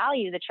 really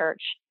value the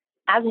church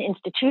as an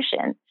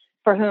institution,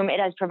 for whom it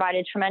has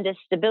provided tremendous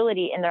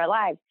stability in their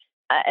lives.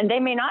 And they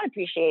may not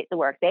appreciate the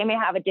work. They may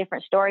have a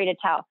different story to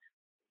tell.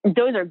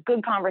 Those are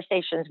good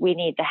conversations we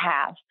need to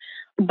have.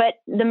 But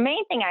the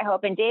main thing I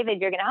hope, and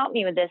David, you're going to help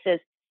me with this, is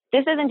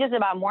this isn't just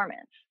about Mormons.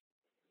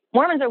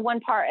 Mormons are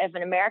one part of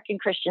an American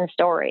Christian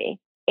story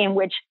in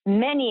which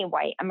many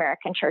white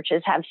American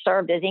churches have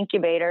served as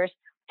incubators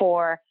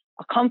for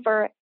a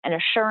comfort, an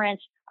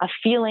assurance, a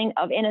feeling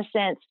of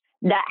innocence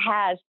that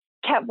has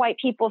kept white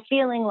people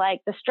feeling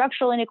like the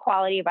structural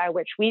inequality by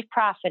which we've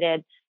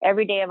profited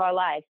every day of our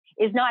lives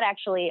is not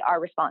actually our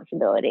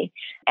responsibility.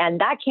 And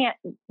that can't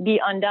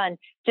be undone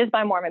just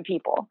by Mormon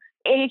people.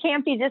 It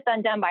can't be just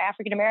undone by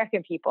African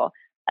American people.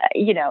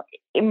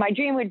 My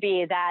dream would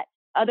be that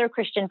other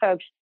Christian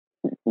folks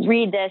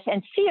read this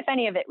and see if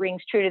any of it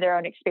rings true to their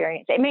own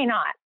experience. It may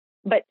not,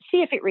 but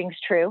see if it rings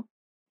true.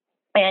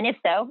 And if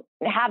so,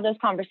 have those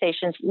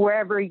conversations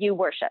wherever you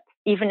worship,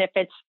 even if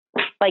it's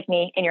like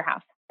me in your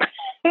house.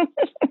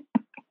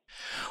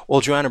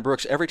 Well, Joanna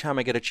Brooks, every time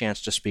I get a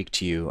chance to speak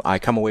to you, I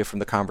come away from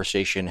the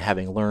conversation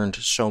having learned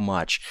so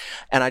much.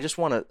 And I just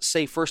want to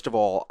say, first of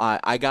all,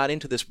 I got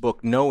into this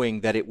book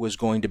knowing that it was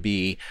going to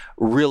be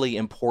really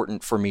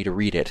important for me to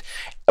read it.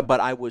 But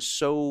I was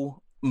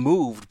so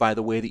moved by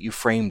the way that you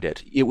framed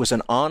it. It was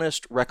an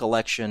honest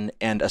recollection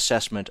and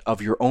assessment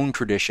of your own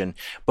tradition,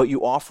 but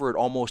you offer it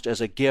almost as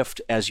a gift,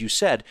 as you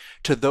said,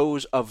 to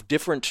those of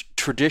different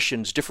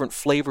traditions, different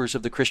flavors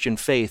of the Christian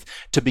faith,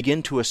 to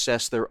begin to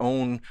assess their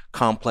own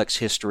complex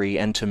history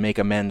and to make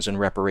amends and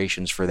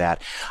reparations for that.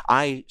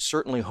 I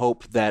certainly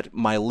hope that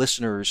my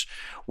listeners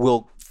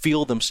will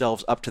feel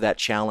themselves up to that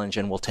challenge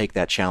and will take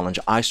that challenge.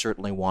 I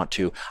certainly want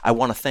to. I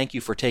want to thank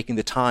you for taking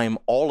the time,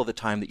 all of the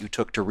time that you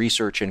took to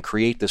research and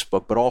create this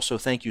book, but also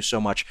thank you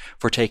so much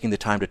for taking the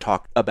time to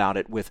talk about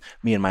it with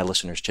me and my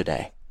listeners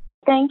today.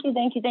 Thank you,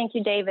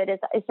 David.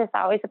 It's just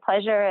always a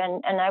pleasure,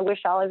 and I wish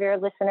all of your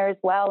listeners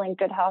well and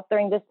good health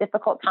during this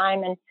difficult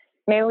time, and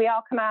may we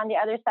all come out on the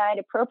other side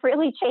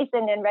appropriately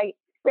chastened and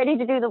ready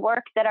to do the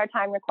work that our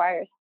time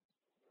requires.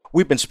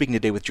 We've been speaking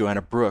today with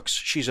Joanna Brooks.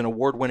 She's an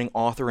award-winning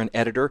author and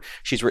editor.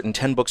 She's written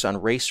 10 books on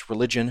race,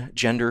 religion,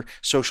 gender,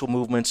 social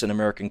movements, and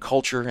American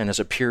culture, and has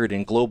appeared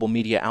in global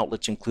media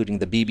outlets including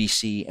the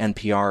BBC,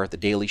 NPR, The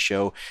Daily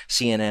Show,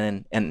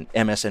 CNN, and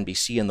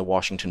MSNBC, and The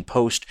Washington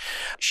Post.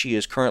 She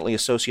is currently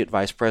Associate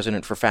Vice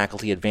President for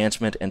Faculty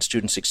Advancement and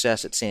Student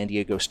Success at San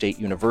Diego State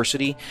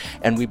University,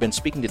 and we've been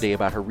speaking today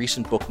about her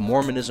recent book,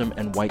 Mormonism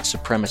and White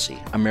Supremacy,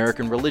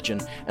 American Religion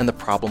and the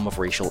Problem of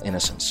Racial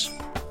Innocence.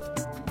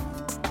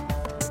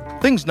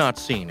 Things Not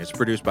Seen is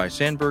produced by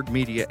Sandberg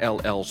Media,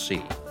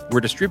 LLC.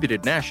 We're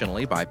distributed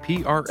nationally by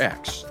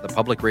PRX, the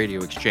Public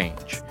Radio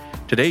Exchange.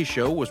 Today's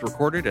show was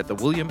recorded at the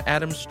William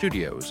Adams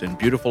Studios in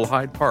beautiful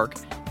Hyde Park,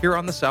 here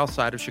on the south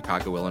side of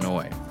Chicago,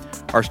 Illinois.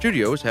 Our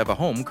studios have a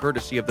home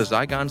courtesy of the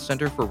Zygon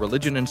Center for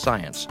Religion and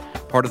Science,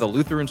 part of the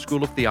Lutheran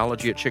School of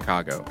Theology at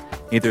Chicago.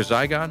 Neither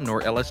Zygon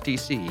nor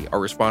LSTC are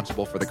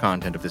responsible for the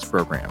content of this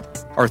program.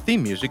 Our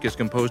theme music is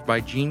composed by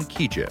Gene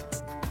Kija.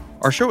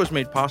 Our show is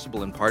made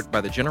possible in part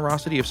by the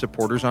generosity of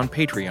supporters on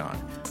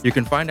Patreon. You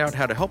can find out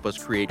how to help us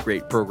create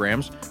great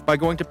programs by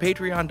going to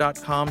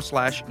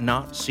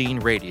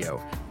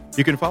patreon.com/notseenradio.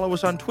 You can follow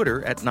us on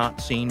Twitter at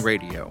Not Seen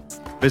Radio.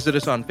 Visit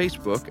us on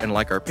Facebook and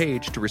like our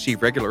page to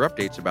receive regular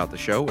updates about the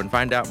show and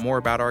find out more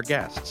about our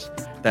guests.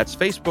 That's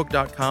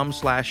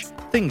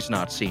facebook.com/Things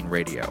Not Seen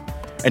Radio.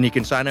 And you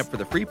can sign up for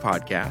the free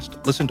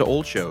podcast, listen to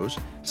old shows,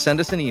 send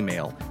us an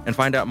email, and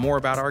find out more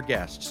about our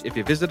guests if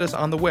you visit us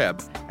on the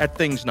web at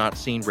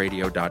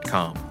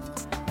thingsnotseenradio.com.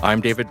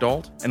 I'm David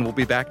Dalt, and we'll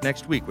be back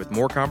next week with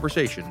more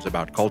conversations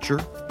about culture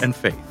and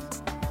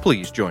faith.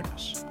 Please join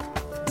us.